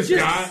 She has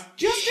got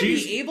Just to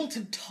be able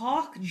to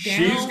talk down.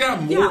 She's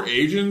got more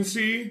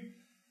agency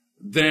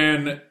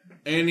than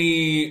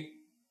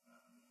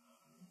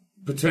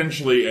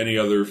potentially any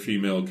other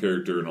female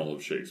character in all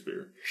of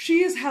Shakespeare.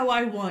 She is how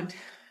I want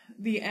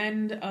the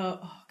end of...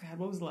 Oh, God,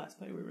 what was the last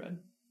play we read?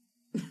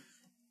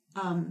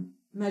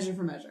 Measure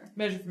for Measure.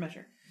 Measure for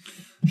Measure.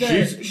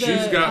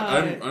 She's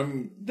got...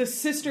 I'm the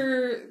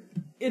sister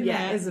in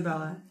that...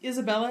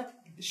 Isabella.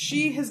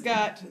 She has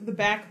got the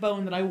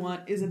backbone that I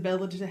want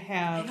Isabella to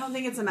have. I don't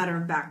think it's a matter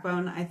of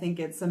backbone. I think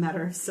it's a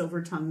matter of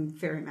silver tongue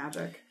fairy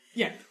magic.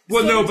 Yeah.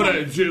 Well, no, but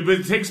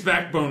it takes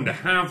backbone to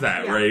have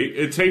that, right?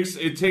 It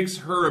takes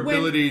her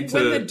ability to...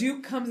 When the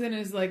Duke comes in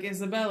and is like,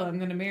 Isabella, I'm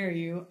going to marry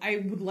you,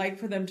 I would like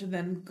for them to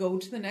then go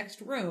to the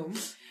next room.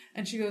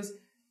 And she goes,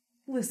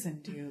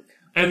 listen, Duke.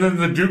 And then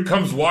the Duke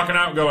comes walking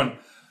out going,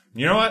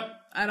 you know what?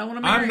 I don't want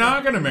to marry her. I'm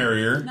not going to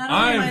marry her. Not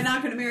only am I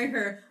not going to marry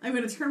her, I'm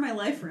going to turn my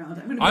life around.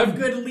 I'm going to be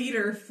a good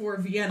leader for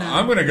Vienna.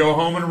 I'm going to go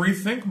home and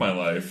rethink my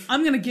life.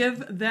 I'm going to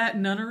give that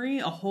nunnery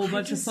a whole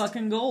bunch of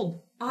fucking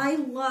gold. I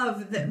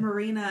love that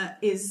Marina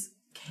is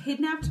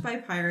kidnapped by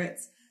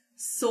pirates,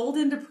 sold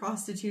into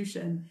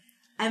prostitution,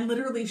 and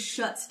literally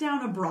shuts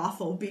down a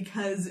brothel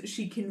because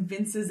she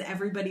convinces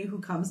everybody who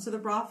comes to the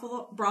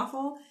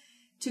brothel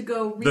to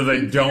go that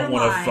they don't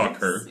want to fuck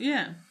her.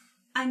 Yeah.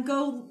 And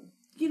go,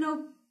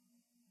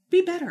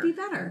 be better. Be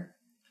better.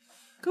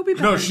 Go be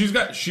better. No,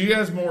 she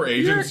has more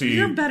agency.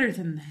 You're better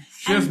than that.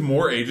 She has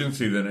more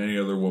agency than any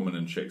other woman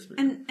in Shakespeare.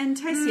 And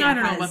Taisia I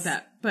don't know about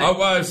that. But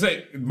I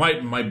say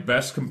my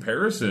best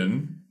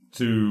comparison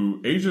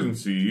to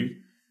agency.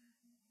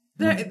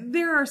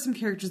 There are some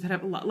characters that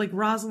have a lot. Like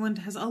Rosalind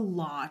has a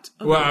lot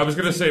of Well, I was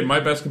going to say my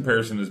best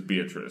comparison is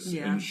Beatrice.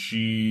 Yeah. And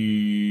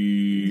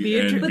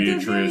Beatrice. But they're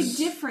very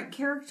different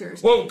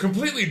characters. Well,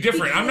 completely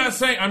different. I'm not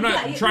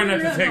trying not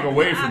to take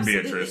away from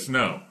Beatrice.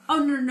 No. Oh,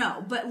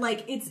 no. But,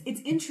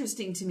 it's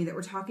interesting to me that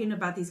we're talking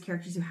about these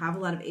characters who have a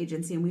lot of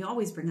agency, and we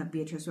always bring up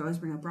Beatrice, we always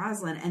bring up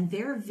Rosalind, and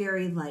they're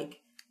very,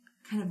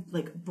 kind of,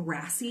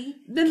 brassy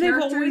Then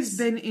characters. they've always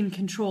been in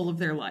control of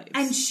their lives.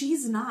 And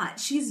she's not.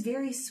 She's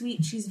very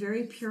sweet. She's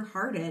very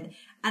pure-hearted.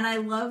 And I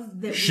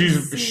love that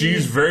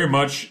she's very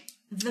much...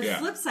 The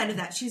flip side of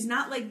that, she's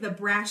not, the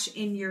brash,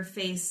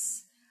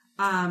 in-your-face...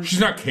 she's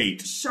not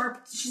Kate.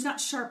 She's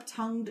not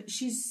sharp-tongued.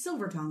 She's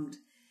silver-tongued.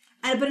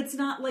 But it's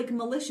not,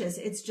 malicious.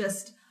 It's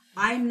just,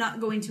 I'm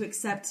not going to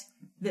accept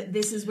that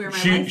this is where my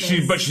life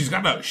is. But she's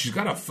got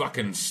a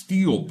fucking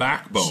steel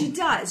backbone. She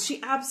does.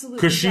 She absolutely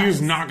does. Because she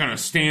is not going to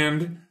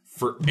stand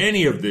for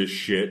any of this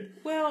shit.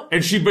 Well...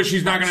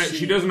 She's not going to...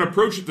 She doesn't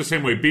approach it the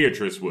same way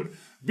Beatrice would.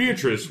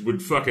 Beatrice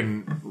would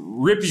fucking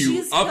rip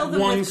you up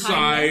one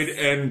side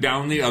and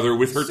down the other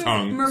with her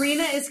tongue.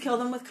 Marina is kill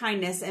them with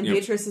kindness, and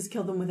Beatrice is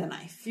kill them with a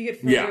knife. You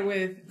get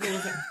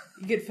further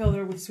you get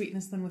further with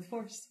sweetness than with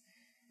force.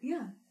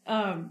 Yeah.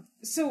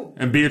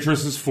 And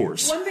Beatrice is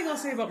force. One thing I'll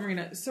say about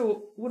Marina,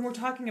 so when we're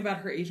talking about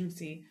her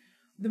agency,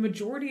 the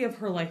majority of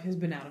her life has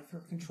been out of her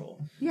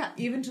control. Yeah.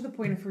 Even to the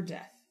point of her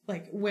death.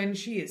 When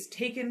she is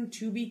taken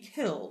to be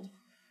killed,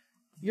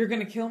 you're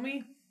gonna kill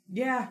me?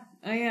 Yeah,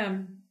 I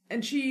am.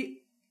 And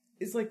she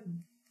is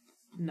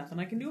nothing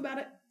I can do about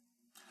it.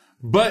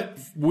 But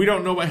we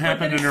don't know what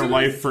happened in her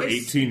life for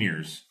 18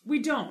 years. We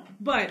don't,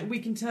 but we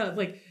can tell,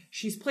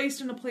 she's placed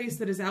in a place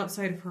that is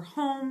outside of her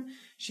home.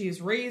 She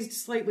is raised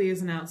slightly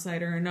as an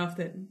outsider enough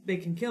that they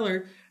can kill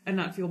her and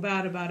not feel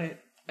bad about it.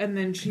 And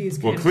then she's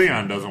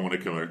Cleon doesn't want to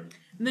kill her.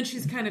 And then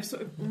she's kind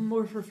of,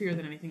 more for fear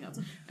than anything else.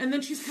 And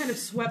then she's kind of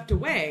swept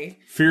away.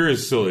 Fear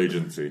is still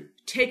agency.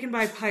 Taken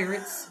by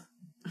pirates.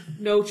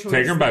 No choice.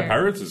 Taken by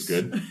pirates is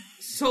good.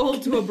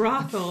 Sold to a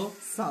brothel.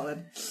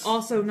 Solid.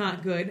 Also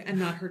not good and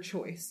not her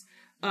choice.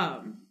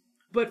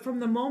 But from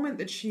the moment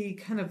that she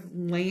kind of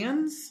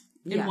lands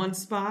in one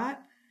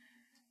spot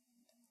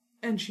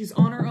and she's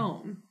on her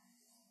own,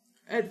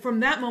 from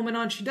that moment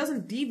on, she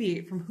doesn't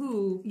deviate from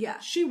who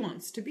she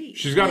wants to be.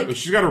 She's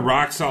got a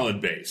rock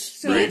solid base.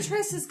 So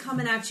Beatrice is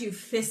coming at you,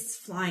 fists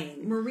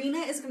flying. Marina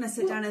is going to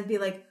sit down and be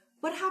like,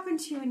 what happened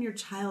to you in your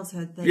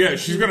childhood?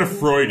 She's going to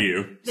Freud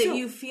you. That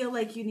you feel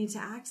like you need to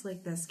act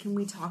like this. Can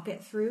we talk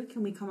it through?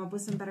 Can we come up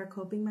with some better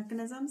coping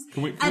mechanisms?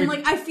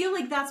 I feel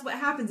like that's what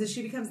happens is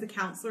she becomes the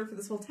counselor for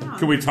this whole town.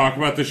 Can we talk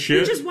about this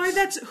shit? Which is why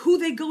that's who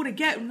they go to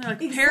get.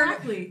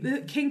 Exactly.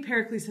 The King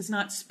Pericles has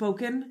not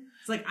spoken.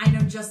 It's I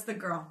know just the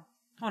girl.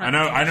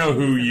 I know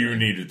who you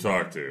need to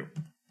talk to.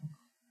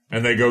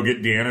 And they go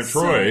get Deanna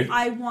Troi. So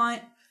I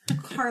want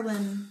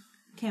Carlin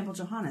Campbell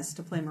Johannes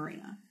to play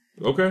Marina.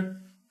 Okay.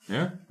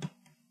 Yeah.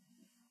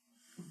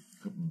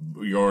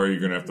 You're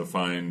going to have to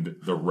find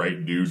the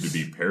right dude to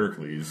be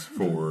Pericles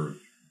for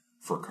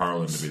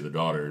Carlin to be the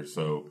daughter.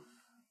 So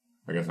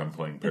I guess I'm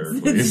playing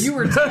Pericles. You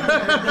were taller.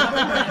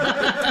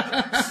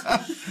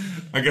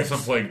 I guess I'm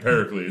playing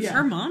Pericles.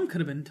 Her mom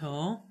could have been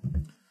tall.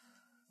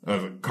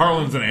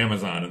 Carlin's an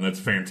Amazon, and that's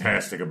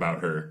fantastic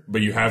about her.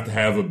 But you have to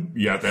have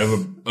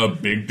a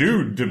big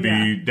dude to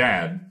be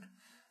dad.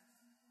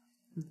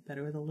 It's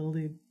better with a little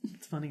dude.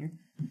 It's funnier.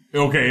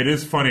 Okay, it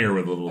is funnier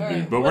with a little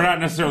dude, but we're not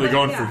necessarily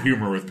going for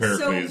humor with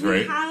Pericles, so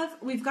right?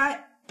 We've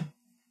got.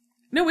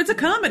 No, it's a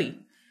comedy.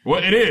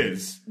 Well, it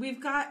is. We've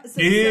got.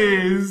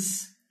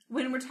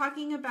 When we're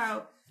talking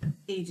about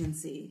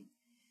agency,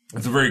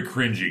 it's a very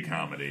cringy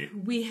comedy.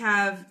 we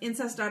have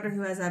Incest Daughter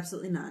who has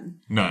absolutely none.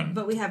 None.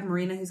 But we have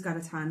Marina who's got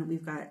a ton.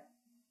 We've got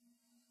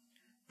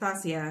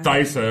Thysa,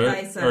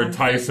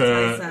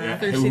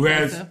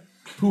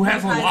 who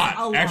has a Has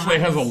lot. a Actually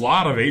lot. has a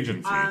lot of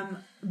agency.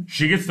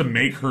 She gets to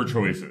make her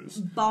choices.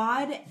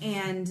 Bod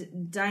and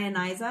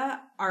Dionysa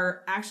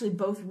are actually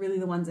both really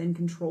the ones in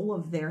control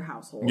of their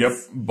households. Yep.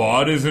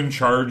 Bod is in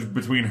charge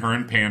between her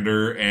and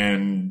Pander,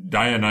 and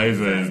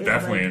Dionysa is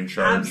definitely in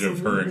charge of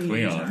her and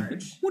absolutely in Cleon.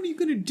 charge. What are you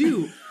gonna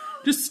do?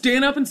 Just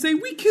stand up and say,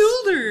 we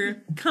killed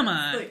her! Come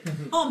on.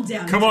 Like, calm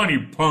down. Come on,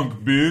 you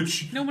punk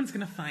bitch. No one's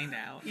gonna find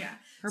out. Yeah.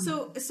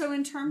 So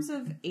in terms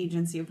of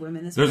agency of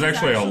women, this There's one's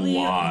actually a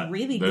lot.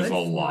 Really There's good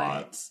a for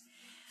lot. it.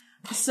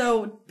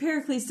 So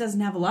Pericles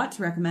doesn't have a lot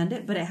to recommend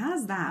it, but it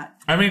has that.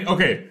 I mean,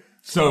 okay,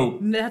 so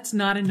That's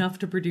not enough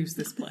to produce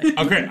this play.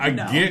 okay, I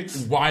get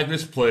why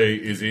this play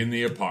is in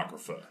the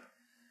Apocrypha.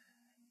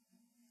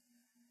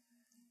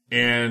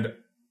 And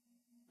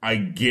I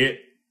get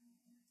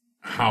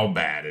how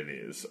bad it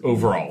is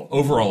overall.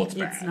 Overall, it's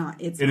bad.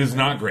 It is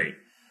not great.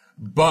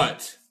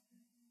 But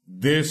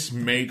this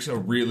makes a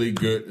really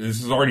good.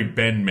 This has already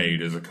been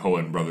made as a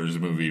Coen Brothers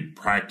movie,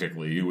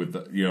 practically with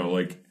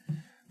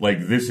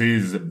like this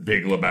is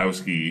Big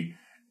Lebowski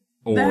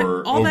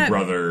or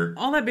Brother.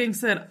 All that being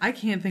said, I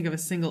can't think of a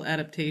single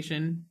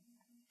adaptation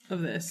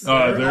of this. There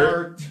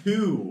are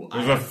two.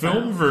 There's a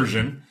film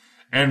version,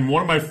 and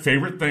one of my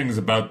favorite things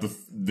about the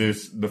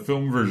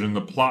film version,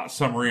 the plot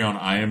summary on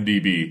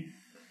IMDb.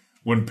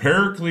 When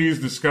Pericles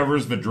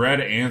discovers the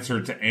dread answer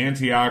to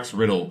Antioch's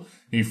riddle,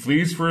 he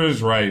flees for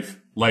his life.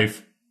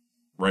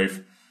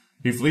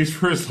 He flees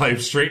for his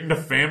life straight into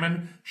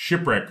famine,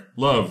 shipwreck,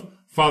 love,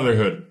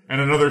 fatherhood,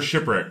 and another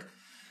shipwreck.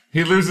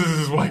 He loses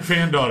his wife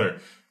and daughter,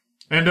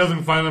 and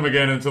doesn't find them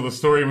again until the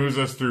story moves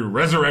us through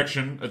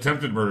resurrection,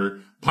 attempted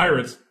murder,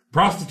 pirates,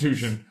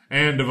 prostitution,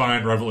 and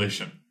divine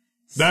revelation.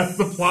 That's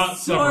the plot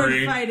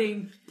summary. Sword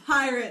fighting,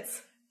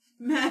 pirates,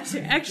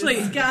 magic.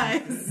 Actually,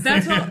 guys.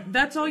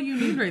 That's all you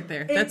need right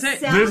there. That's it.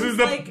 Sounds This is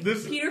the- like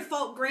this- Peter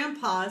Falk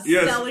Grandpa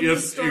Yes, selling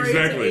yes, the story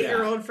exactly. to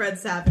 8-year-old Fred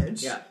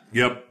Savage. Yeah.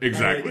 Yep,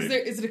 exactly.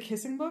 Is it a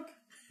kissing book?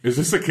 Is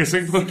this a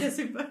kissing book?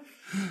 Kissing book.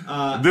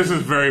 This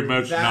is very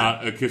much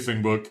not a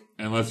kissing book,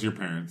 unless your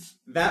parents.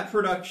 That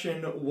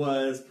production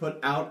was put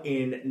out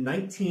in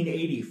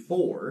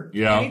 1984.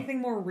 Yeah. Anything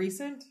more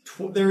recent?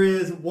 There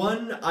is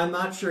one, I'm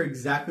not sure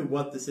exactly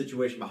what the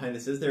situation behind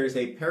this is. There is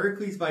a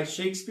Pericles by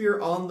Shakespeare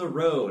on the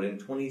Road in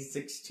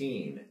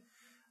 2016.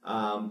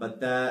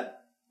 But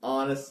that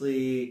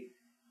honestly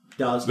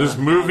does This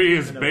not movie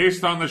have is an-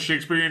 based on the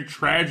Shakespearean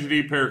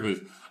tragedy Pericles.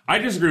 I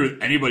disagree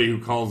with anybody who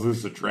calls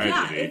this a Yeah,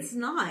 tragedy. it's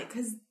not,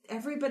 because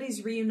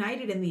everybody's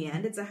reunited in the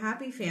end. It's a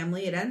happy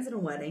family. It ends in a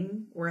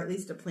wedding, or at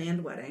least a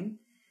planned wedding.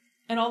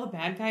 And all the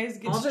bad guys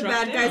get All the struck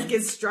bad down. guys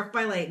get struck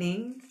by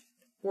lightning,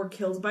 or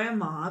killed by a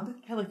mob.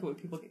 I like it when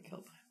people get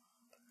killed.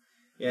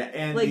 Yeah,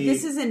 and Like,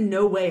 this is in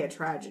no way a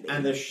tragedy.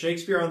 And the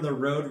Shakespeare on the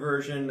Road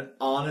version,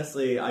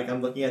 honestly, like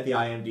I'm looking at the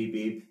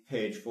IMDb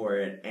page for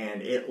it,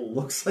 and it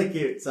looks like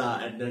it's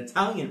an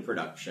Italian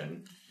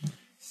production.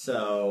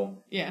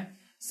 So Yeah.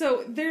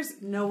 So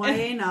there's no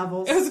YA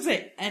novels. I was gonna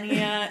say any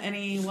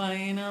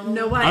YA novel.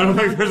 No YA I don't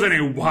think novels. there's any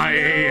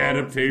YA No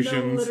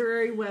adaptations.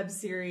 literary web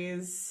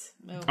series.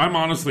 No, I'm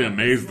honestly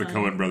amazed the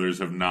Coen brothers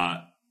have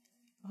not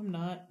I'm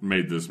not.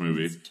 made this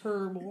movie. It's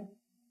terrible.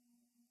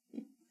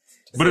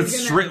 But it's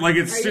straight, like,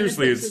 it's Are you gonna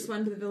seriously, pitch it's this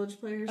one to the Village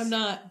Players. I'm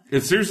not.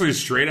 it's seriously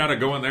straight out of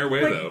going their way,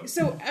 though.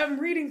 So I'm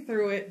reading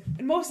through it,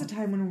 and most of the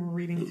time when we're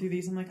reading through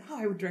these, I'm like,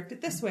 oh, I would direct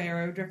it this way, or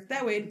I would direct it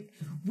that way.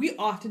 We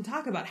often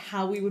talk about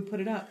how we would put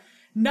it up.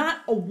 Not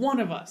a one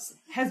of us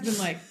has been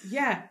like,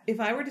 yeah, if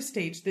I were to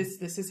stage this,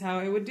 this is how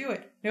I would do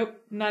it. Nope,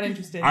 not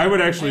interested. I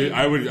would actually,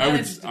 I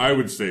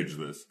would stage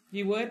this.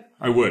 You would?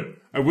 I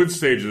would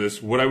stage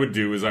this. What I would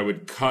do is I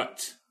would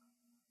cut.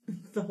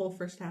 The whole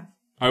first half.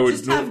 I would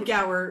Just have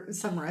Gower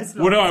summarize.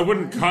 Well, no, I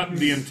wouldn't cut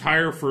the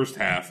entire first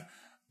half.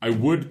 I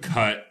would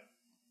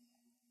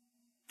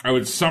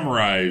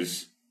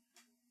summarize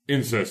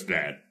Incest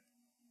Dad.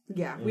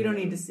 Yeah, we don't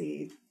need to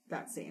see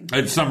that scene.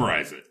 I'd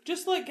summarize it.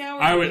 Just like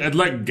Gower. I'd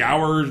let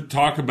Gower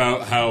talk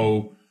about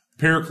how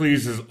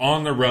Pericles is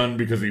on the run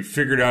because he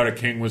figured out a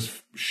king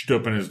was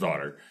stooping his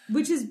daughter.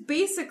 Which is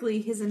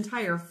basically his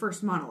entire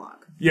first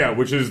monologue. Yeah,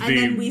 which is And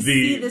then we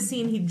see the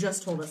scene he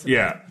just told us about.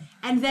 Yeah.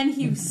 And then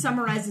he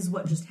summarizes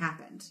what just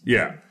happened.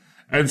 Yeah.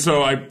 And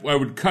so I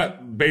would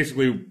cut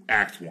basically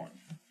Act 1.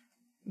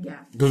 Yeah.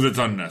 Because it's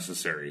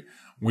unnecessary.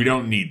 We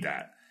don't need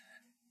that.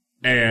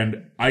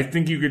 And I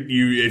think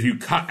if you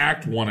cut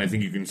Act 1, I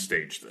think you can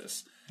stage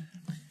this.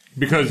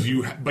 Because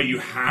you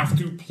have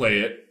to play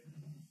it.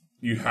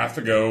 You have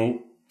to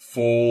go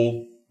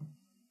full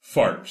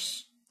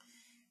farce.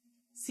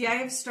 See, I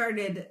have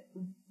started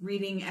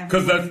reading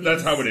because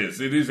that's how it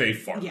is. It is a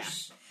farce.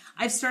 Yeah,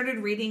 I've started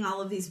reading all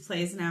of these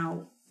plays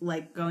now,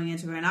 like going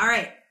into going. All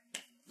right,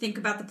 think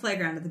about the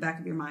playground at the back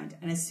of your mind.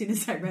 And as soon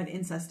as I read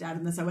Incest Dad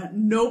in this, I went,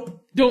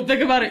 nope. Don't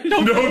think about it.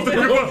 Don't think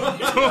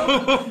about it.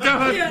 Oh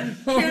God!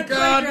 Can't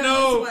God,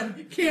 no!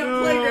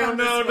 Can't playground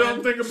this one.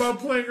 Don't think about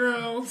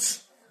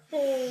playgrounds.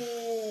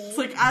 It's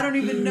like, I don't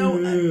even know,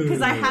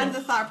 because I had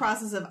the thought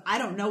process of, I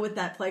don't know what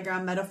that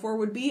playground metaphor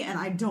would be, and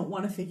I don't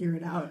want to figure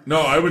it out.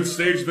 No, I would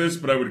stage this,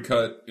 but I would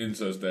cut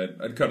Incest Dad.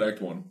 I'd cut Act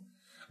 1.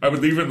 I would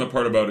leave in the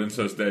part about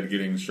Incest Dad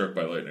getting struck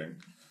by lightning.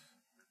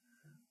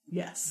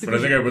 Yes. But I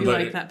think I would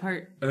like that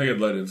part. I think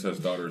I'd let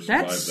Incest Daughter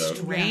survive, That's though.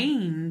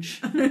 strange.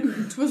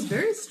 It was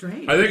very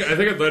strange. I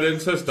think I'd let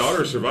Incest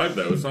Daughter survive,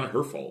 though. It's not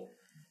her fault.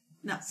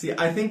 No. See,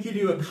 I think you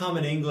do a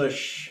common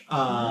English,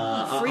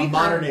 a Free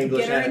modern her.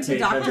 English Get her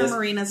into adaptation of Dr. this,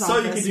 Marina's so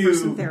you office can do for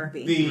some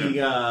therapy.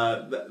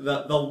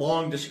 the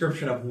long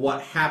description of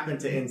what happened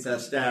to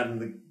Incest Dad and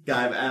the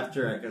guy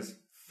after it, because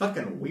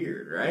fucking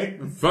weird,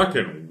 right?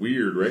 Fucking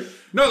weird, right?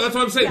 No, that's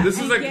what I'm saying.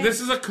 Yeah, this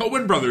is a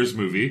Coen Brothers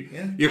movie.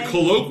 Yeah. You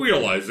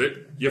colloquialize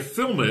it, you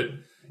film it,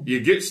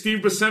 you get Steve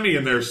Buscemi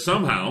in there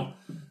somehow.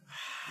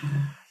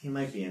 He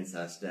might be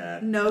Incest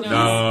Dad. No,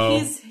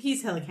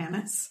 he's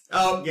Helicanus.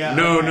 Oh, yeah.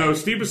 No,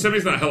 Steve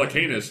Buscemi's not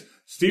Helicanus.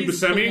 Steve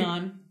He's Buscemi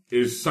Klingon.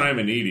 is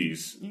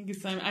Simonides.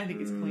 I think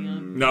it's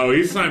Cleon. No,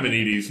 he's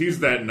Simonides. He's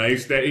that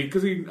nice dad,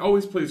 because he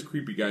always plays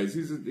creepy guys.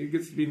 He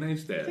gets to be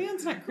nice dad.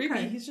 Cleon's not creepy.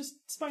 Okay. He's just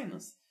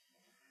spineless.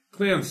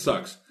 Cleon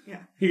sucks. Yeah.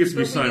 He gets to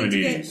be But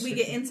Simonides. we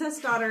get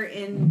Incest Daughter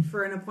in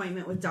for an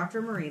appointment with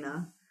Dr.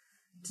 Marina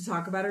to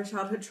talk about her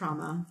childhood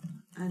trauma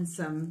and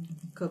some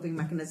coping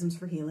mechanisms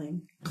for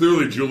healing.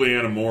 Clearly,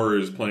 Juliana Moore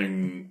is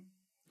playing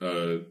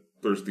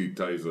Thirsty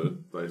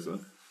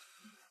Thysa.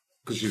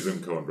 Because she's in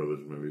Coen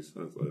Brothers movies.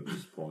 That's why I'm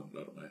just pulling it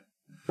out of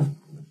my...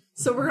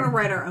 So we're going to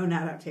write our own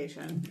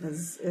adaptation.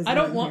 I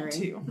don't want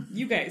to.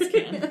 You guys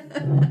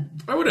can.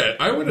 I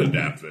would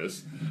adapt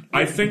this.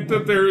 I think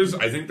there's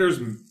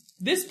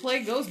This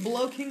play goes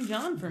below King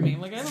John for me.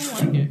 Like, I don't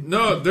like it.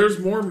 no, there's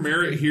more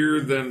merit here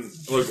than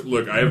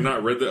look. I have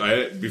not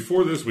read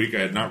before this week. I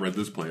had not read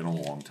this play in a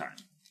long time,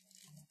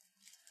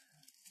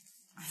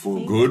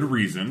 for good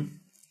reason.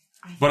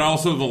 But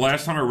also, the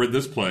last time I read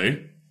this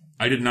play,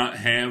 I did not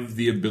have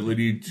the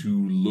ability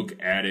to look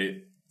at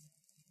it,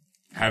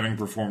 having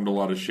performed a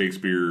lot of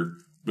Shakespeare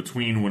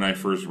between when I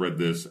first read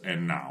this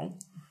and now.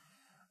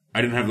 I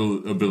didn't have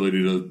the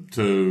ability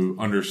to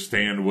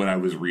understand what I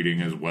was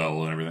reading as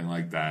well and everything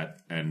like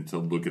that, and to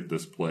look at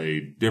this play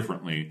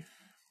differently.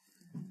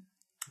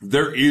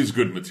 There is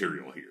good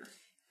material here.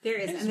 There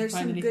is, and there's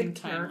some good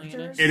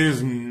characters. It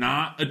is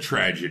not a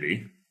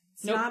tragedy.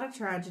 It's not a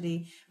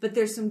tragedy, but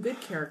there's some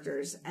good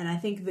characters, and I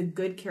think the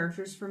good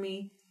characters for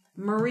me,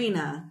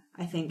 Marina,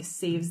 I think,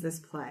 saves this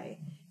play.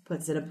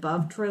 Puts it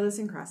above Troilus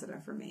and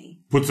Cressida for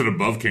me. Puts it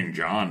above King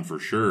John, for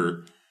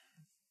sure.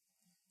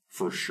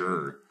 For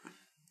sure.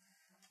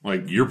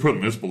 Like, you're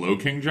putting this below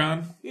King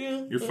John?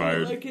 Yeah. You're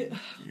fired. I like it.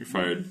 You're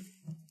fired.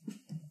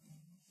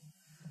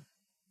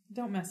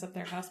 Don't mess up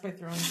their house by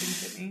throwing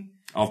things at me.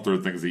 I'll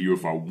throw things at you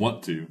if I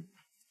want to.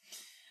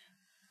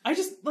 I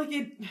just, like,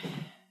 it...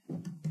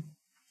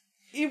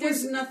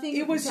 There's nothing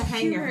to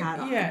hang your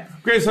hat on. Yeah.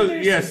 Okay, so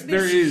There's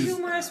there is.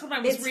 humorous when I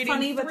was It's reading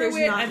funny, but through there's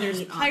it, not and there's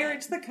meat on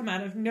pirates that come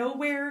out of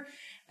nowhere,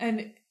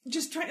 and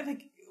just trying to,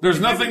 like... There's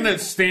if nothing I that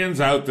stands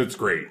out that's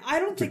great. I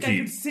don't think I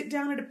keep. could sit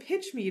down at a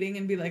pitch meeting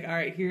and be like, all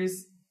right,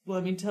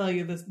 let me tell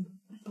you this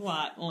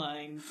plot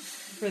line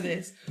for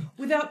this,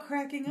 without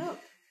cracking up.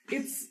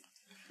 It's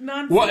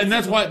nonsense. Well, and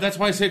that's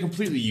why I say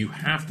completely. You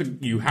have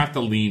to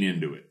lean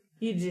into it.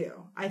 You do.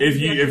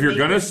 If you're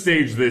gonna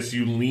stage this,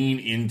 you lean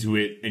into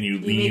it and you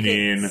lean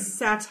in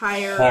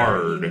satire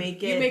hard. You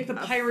make the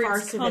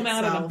pirates come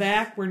out of the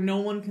back where no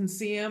one can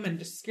see them and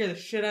just scare the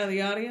shit out of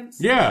the audience.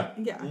 Yeah.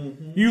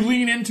 Mm-hmm. You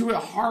lean into it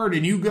hard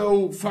and you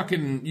go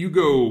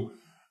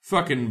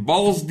fucking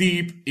balls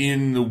deep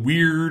in the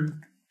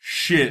weird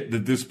shit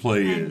that this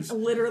play is.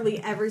 Literally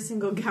every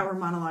single Gower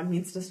monologue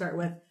needs to start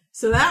with,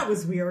 so that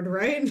was weird,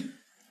 right?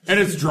 And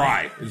it's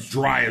dry. It's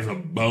dry as a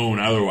bone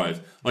otherwise.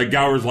 Like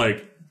Gower's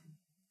like,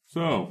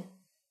 so,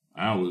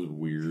 that was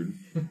weird.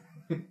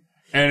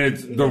 And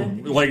it's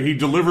he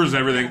delivers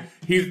everything.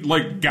 He's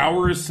like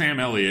Gower is Sam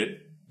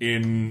Elliott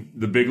in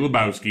The Big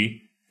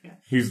Lebowski. Yeah.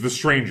 He's the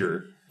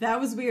stranger.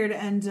 That was weird,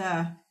 and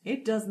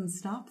it doesn't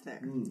stop there.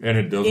 And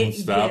it doesn't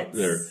stop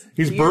there.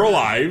 He's Burl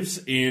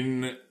Ives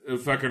in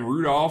fucking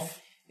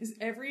Rudolph. Is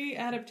every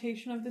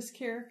adaptation of this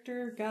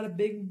character got a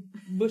big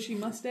bushy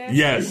mustache?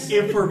 Yes.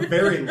 If we're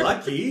very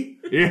lucky.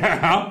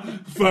 Yeah.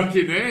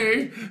 Fucking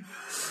A.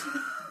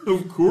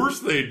 Of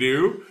course they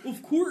do.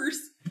 Of course.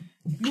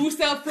 Moose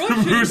out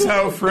front. Moose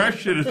out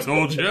fresh should have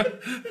told you.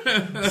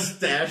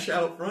 Stash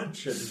out front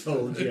should have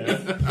told you.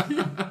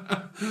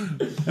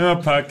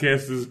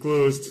 Podcast is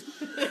closed.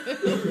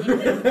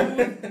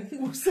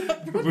 What's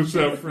up? What's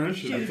up,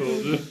 French? I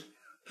told you.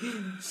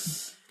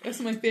 That's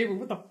my favorite.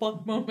 What the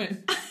fuck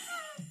moment?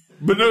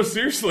 But no,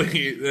 seriously,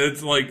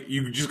 it's like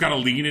you just gotta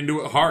lean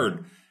into it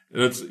hard.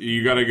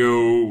 You gotta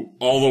go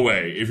all the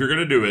way. If you're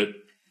gonna do it,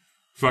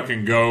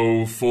 fucking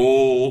go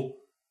full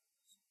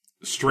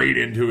straight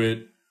into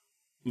it.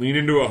 Lean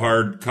into it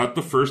hard. Cut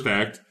the first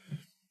act.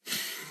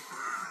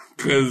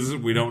 Because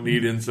we don't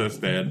need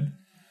incest dad.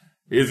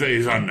 Is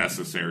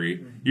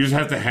unnecessary. You just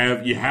have to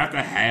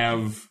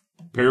have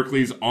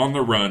Pericles on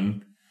the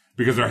run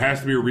because there has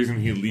to be a reason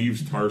he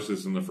leaves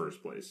Tarsus in the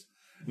first place.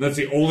 And that's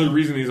the only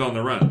reason he's on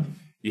the run.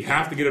 You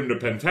have to get him to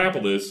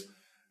Pentapolis,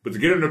 but to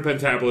get him to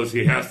Pentapolis,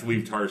 he has to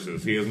leave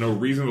Tarsus. He has no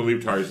reason to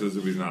leave Tarsus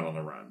if he's not on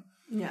the run.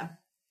 Yeah.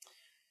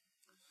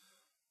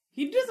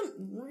 He doesn't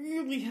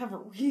really have a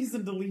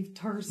reason to leave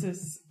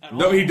Tarsus at all.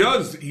 No, he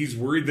does. He's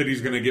worried that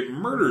he's going to get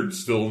murdered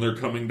still, and they're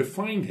coming to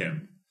find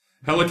him.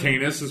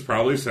 Helicanus is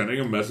probably sending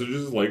him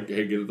messages like,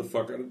 hey, get the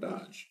fuck out of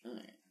Dodge.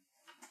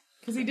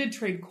 Because he did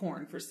trade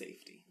corn for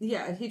safety.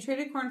 Yeah, he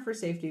traded corn for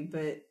safety,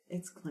 but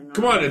it's Klingon.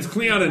 Come on, it's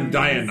Cleon and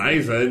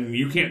Dionysa, and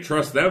you can't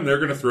trust them. They're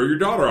going to throw your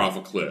daughter off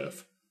a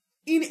cliff.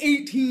 In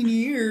 18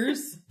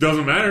 years.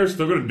 Doesn't matter.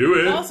 Still going to do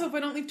it. Also, if I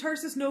don't leave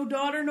Tarsus, no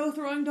daughter, no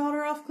throwing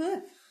daughter off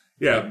cliff.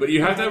 Yeah, but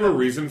you have to have a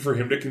reason for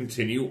him to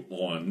continue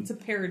on. It's a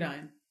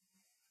paradigm.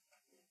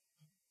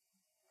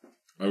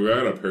 I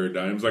got a pair of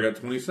dimes. I got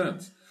 20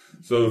 cents.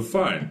 So,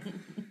 fine.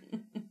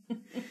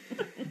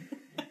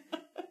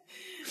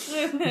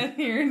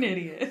 You're an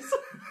idiot.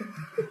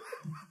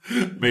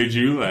 Made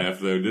you laugh,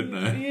 though, didn't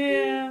I?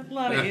 Yeah, a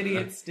lot of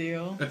idiots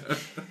do.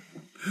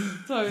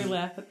 That's why we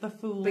laugh at the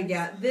fool. But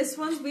yeah, this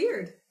one's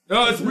weird.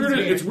 No, it's weird.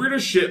 It's weird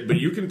as shit, but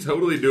you can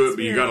totally do it,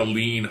 but you gotta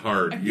lean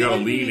hard. You gotta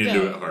lean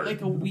into it hard.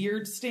 Like a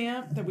weird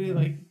stamp that we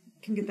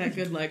can get that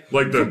good like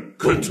the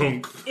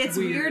ka-tunk. It's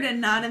weird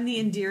and not in the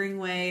endearing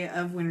way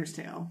of Winter's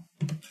Tale.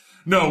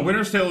 No,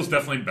 Winter's Tale is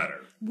definitely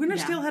better.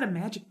 Winter's Tale had a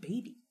magic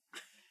baby.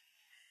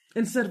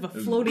 Instead of a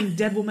floating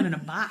dead woman in a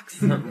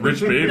box.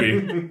 Rich baby.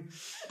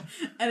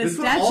 And a This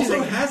one statue also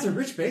that has a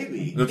rich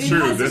baby. That's it true.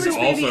 has a This rich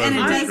also baby, and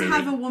it has a does rich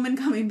baby. have a woman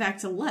coming back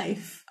to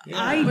life.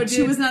 Yeah. But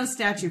she was not a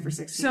statue for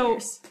 16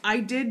 years.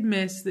 I did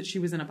miss that she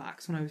was in a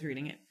box when I was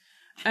reading it.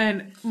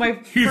 And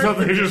my You thought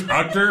they just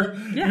hucked her?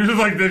 Yeah. You're just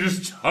like, they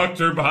just hucked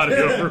her body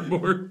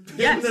overboard.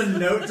 Yes. Pinned the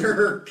note to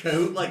her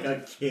coat like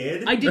a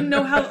kid. I didn't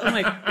know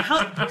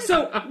how.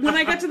 So when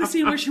I got to the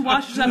scene where she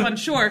washes up on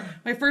shore,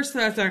 my first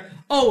thoughts are,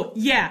 oh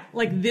yeah,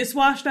 like this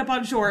washed up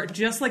on shore,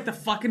 just like the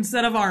fucking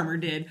set of armor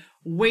did.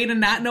 Way to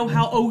not know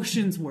how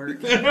oceans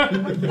work. And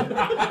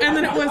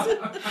then it was,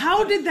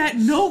 how did that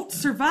note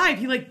survive?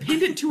 He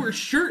pinned it to her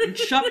shirt and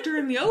chucked her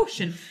in the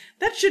ocean.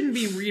 That shouldn't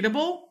be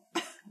readable.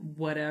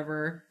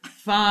 Whatever.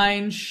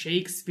 Fine,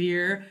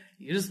 Shakespeare.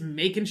 You're just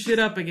making shit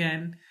up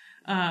again.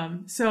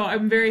 So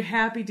I'm very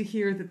happy to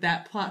hear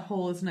that plot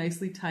hole is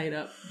nicely tied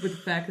up with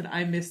the fact that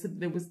I missed that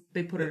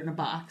they put it in a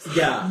box.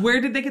 Yeah.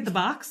 Where did they get the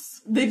box?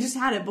 They just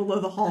had it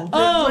below the hall.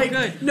 Oh,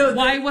 good. No,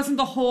 why wasn't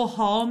the whole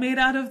hall made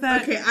out of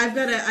that? Okay, I've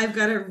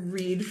got to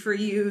read for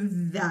you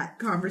that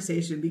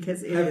conversation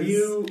because it Have is.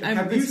 you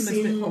it's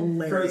seen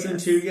hilarious. Frozen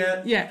 2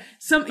 yet? Yeah.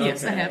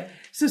 Yes, I Okay. have.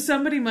 So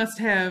somebody must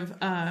have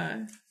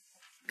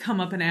come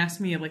up and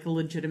asked me a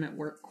legitimate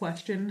work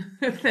question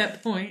at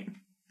that point.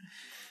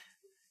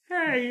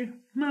 Hey,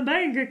 my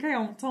bank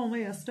account told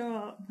me to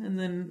stop. And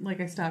then,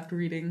 I stopped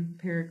reading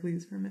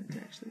Pericles for a minute to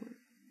actually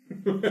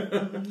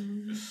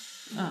work.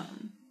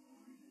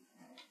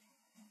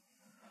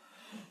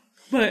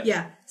 But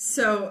Yeah,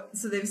 so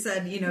they've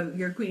said,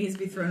 your queen needs to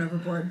be thrown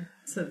overboard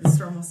so the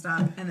storm will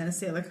stop. And then a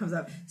sailor comes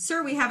up,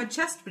 sir, we have a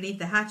chest beneath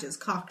the hatches,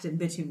 cocked and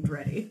bitumed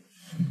ready.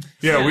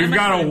 Yeah, we've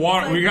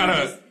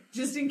got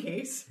Just in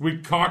case. we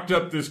cocked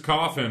up this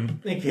coffin.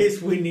 In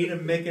case we need to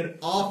make an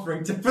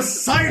offering to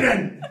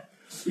Poseidon.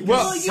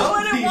 Well, you Some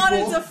wouldn't want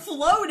it people- to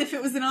float if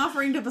it was an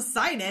offering to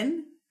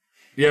Poseidon.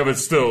 Yeah, but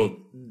still,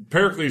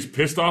 Pericles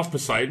pissed off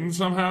Poseidon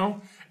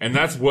somehow, and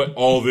that's what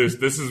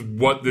this is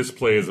what this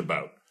play is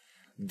about.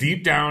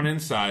 Deep down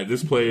inside,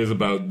 this play is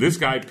about this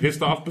guy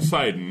pissed off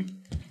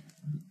Poseidon,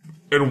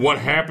 and what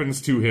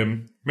happens to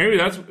him. Maybe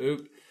that's...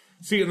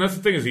 See, and that's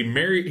the thing, is he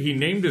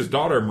named his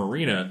daughter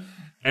Marina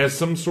as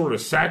some sort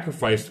of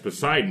sacrifice to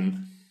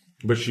Poseidon,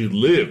 but she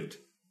lived.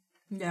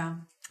 Yeah.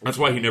 That's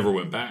why he never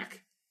went back.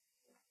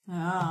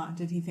 Ah,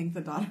 did he think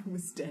the daughter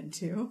was dead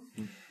too?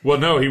 Well,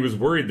 no, he was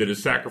worried that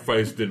his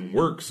sacrifice didn't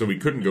work, so he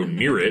couldn't go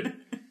near it.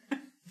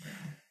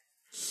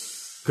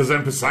 Because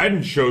then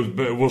Poseidon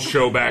will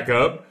show back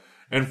up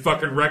and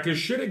fucking wreck his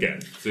shit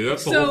again. See,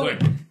 that's the whole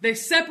thing. They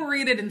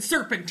separated and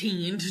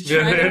serpentined to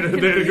Yeah, try,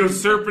 they had to go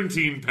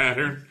serpentine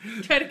pattern.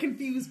 try to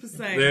confuse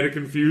Poseidon. They had to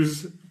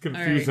confuse All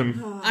right.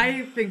 him.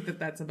 I think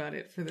that's about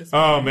it for this.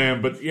 Oh,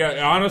 man, but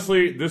yeah,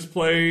 honestly, this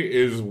play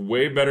is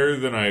way better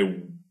than I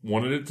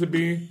wanted it to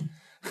be.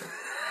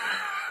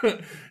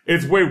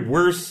 It's way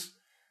worse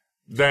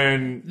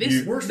than...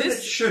 Worse than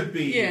it should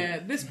be. Yeah,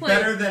 this play...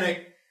 Better than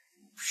it...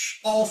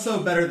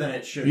 Also better than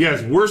it should be.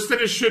 Yes, worse than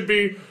it should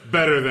be,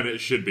 better than it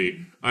should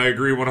be. I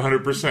agree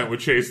 100% with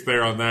Chase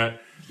there on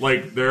that.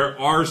 Like, there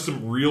are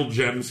some real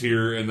gems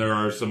here, and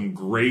there's some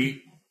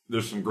great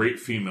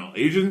female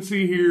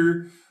agency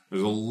here.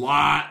 There's a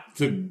lot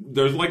to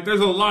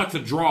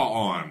draw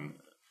on.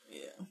 Yeah.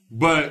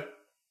 But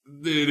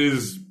it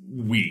is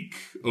weak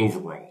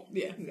overall.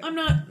 Yeah. I'm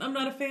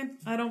not a fan.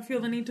 I don't feel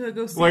the need to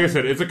go see Like I it.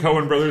 said, it's a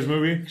Coen Brothers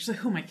movie. Actually,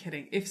 who am I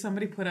kidding? If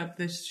somebody put up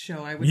this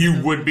show, I would.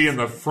 You would be in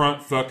the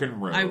front fucking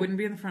row. I wouldn't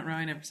be in the front row.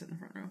 I never sit in the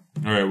front row.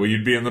 All right, well,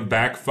 you'd be in the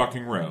back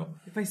fucking row.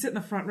 If I sit in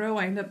the front row,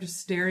 I end up just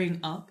staring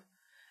up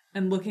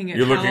and looking at.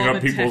 You're how looking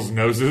up the people's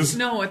noses?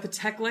 No, at the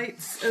tech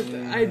lights.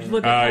 I'd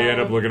look. At You end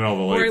up looking at all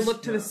the Or I lights.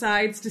 look to the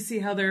sides to see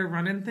how they're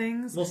running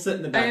things. We'll sit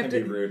in the I back have and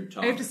to- be rude and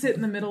talk. I have to sit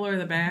in the middle or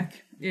the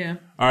back. Yeah.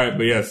 All right,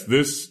 but yes,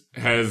 this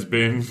has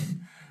been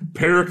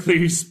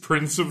Pericles,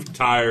 Prince of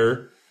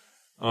Tyre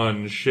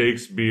on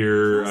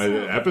Shakespeare,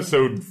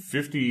 episode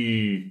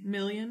 59?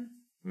 Million.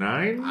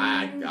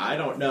 I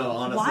don't know,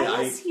 honestly.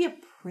 Why is he a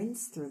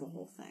prince through the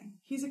whole thing?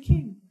 He's a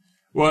king.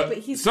 Well, But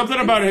he's something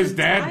Prince about his of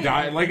dad Tyre,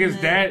 died. Like his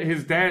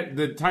dad,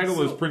 the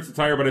title is Prince of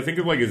Tyre, but I think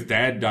like his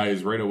dad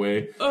dies right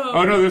away.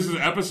 Oh no, this is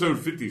episode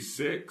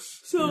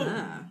 56. So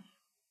Ah.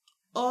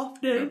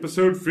 often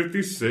Episode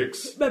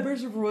 56.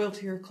 members of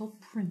royalty are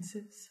called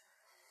princes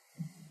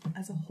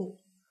as a whole.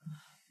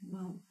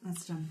 Well,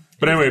 that's done.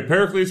 But anyway,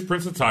 Pericles,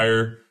 Prince of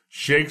Tyre,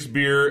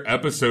 Shakespeare,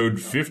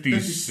 episode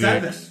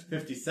 56.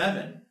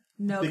 57.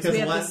 No, Because because we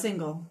have the last-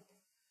 single.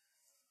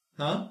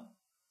 Huh?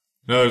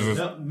 No, there's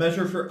a, No,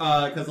 measure for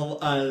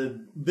because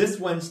this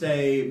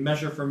Wednesday,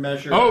 measure for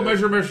measure. oh,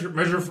 measure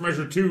for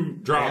measure 2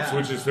 drops, Yeah.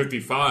 which is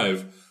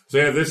 55. So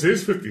yeah, this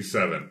is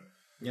 57.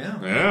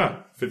 Yeah. Yeah,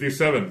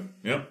 57.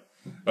 Yep.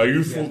 A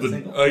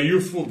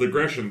youthful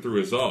digression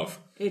threw us off.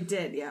 It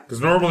did, yeah.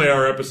 Because normally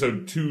our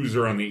episode 2s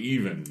are on the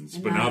evens,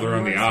 but now they're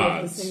on the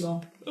odds.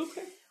 Single.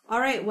 Okay. All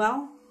right,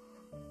 well,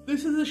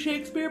 This is a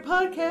Shakespeare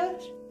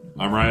podcast.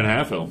 I'm Ryan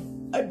Halfhill.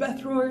 I'm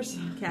Beth Roars.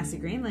 Cassie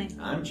Greenley.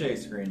 I'm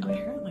Chase Greenley.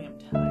 Apparently I'm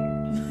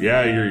tired.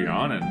 Yeah, you're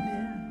yawning.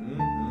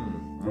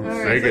 Mm-hmm.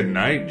 Say good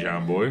night,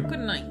 John boy. Good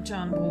night,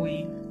 John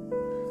Boy.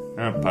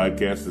 That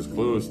podcast is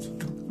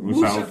closed.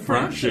 Who's out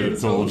front should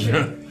have told you.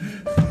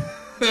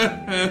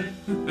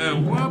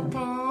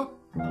 Wapa.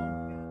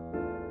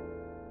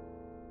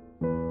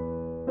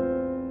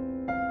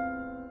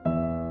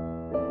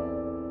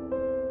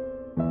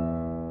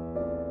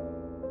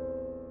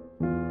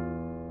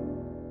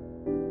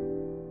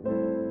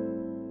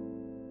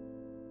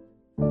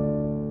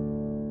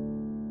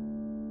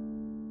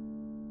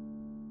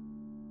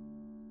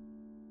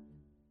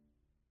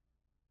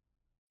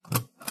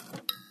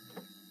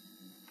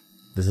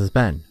 This has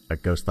been a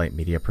Ghostlight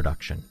Media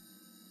production.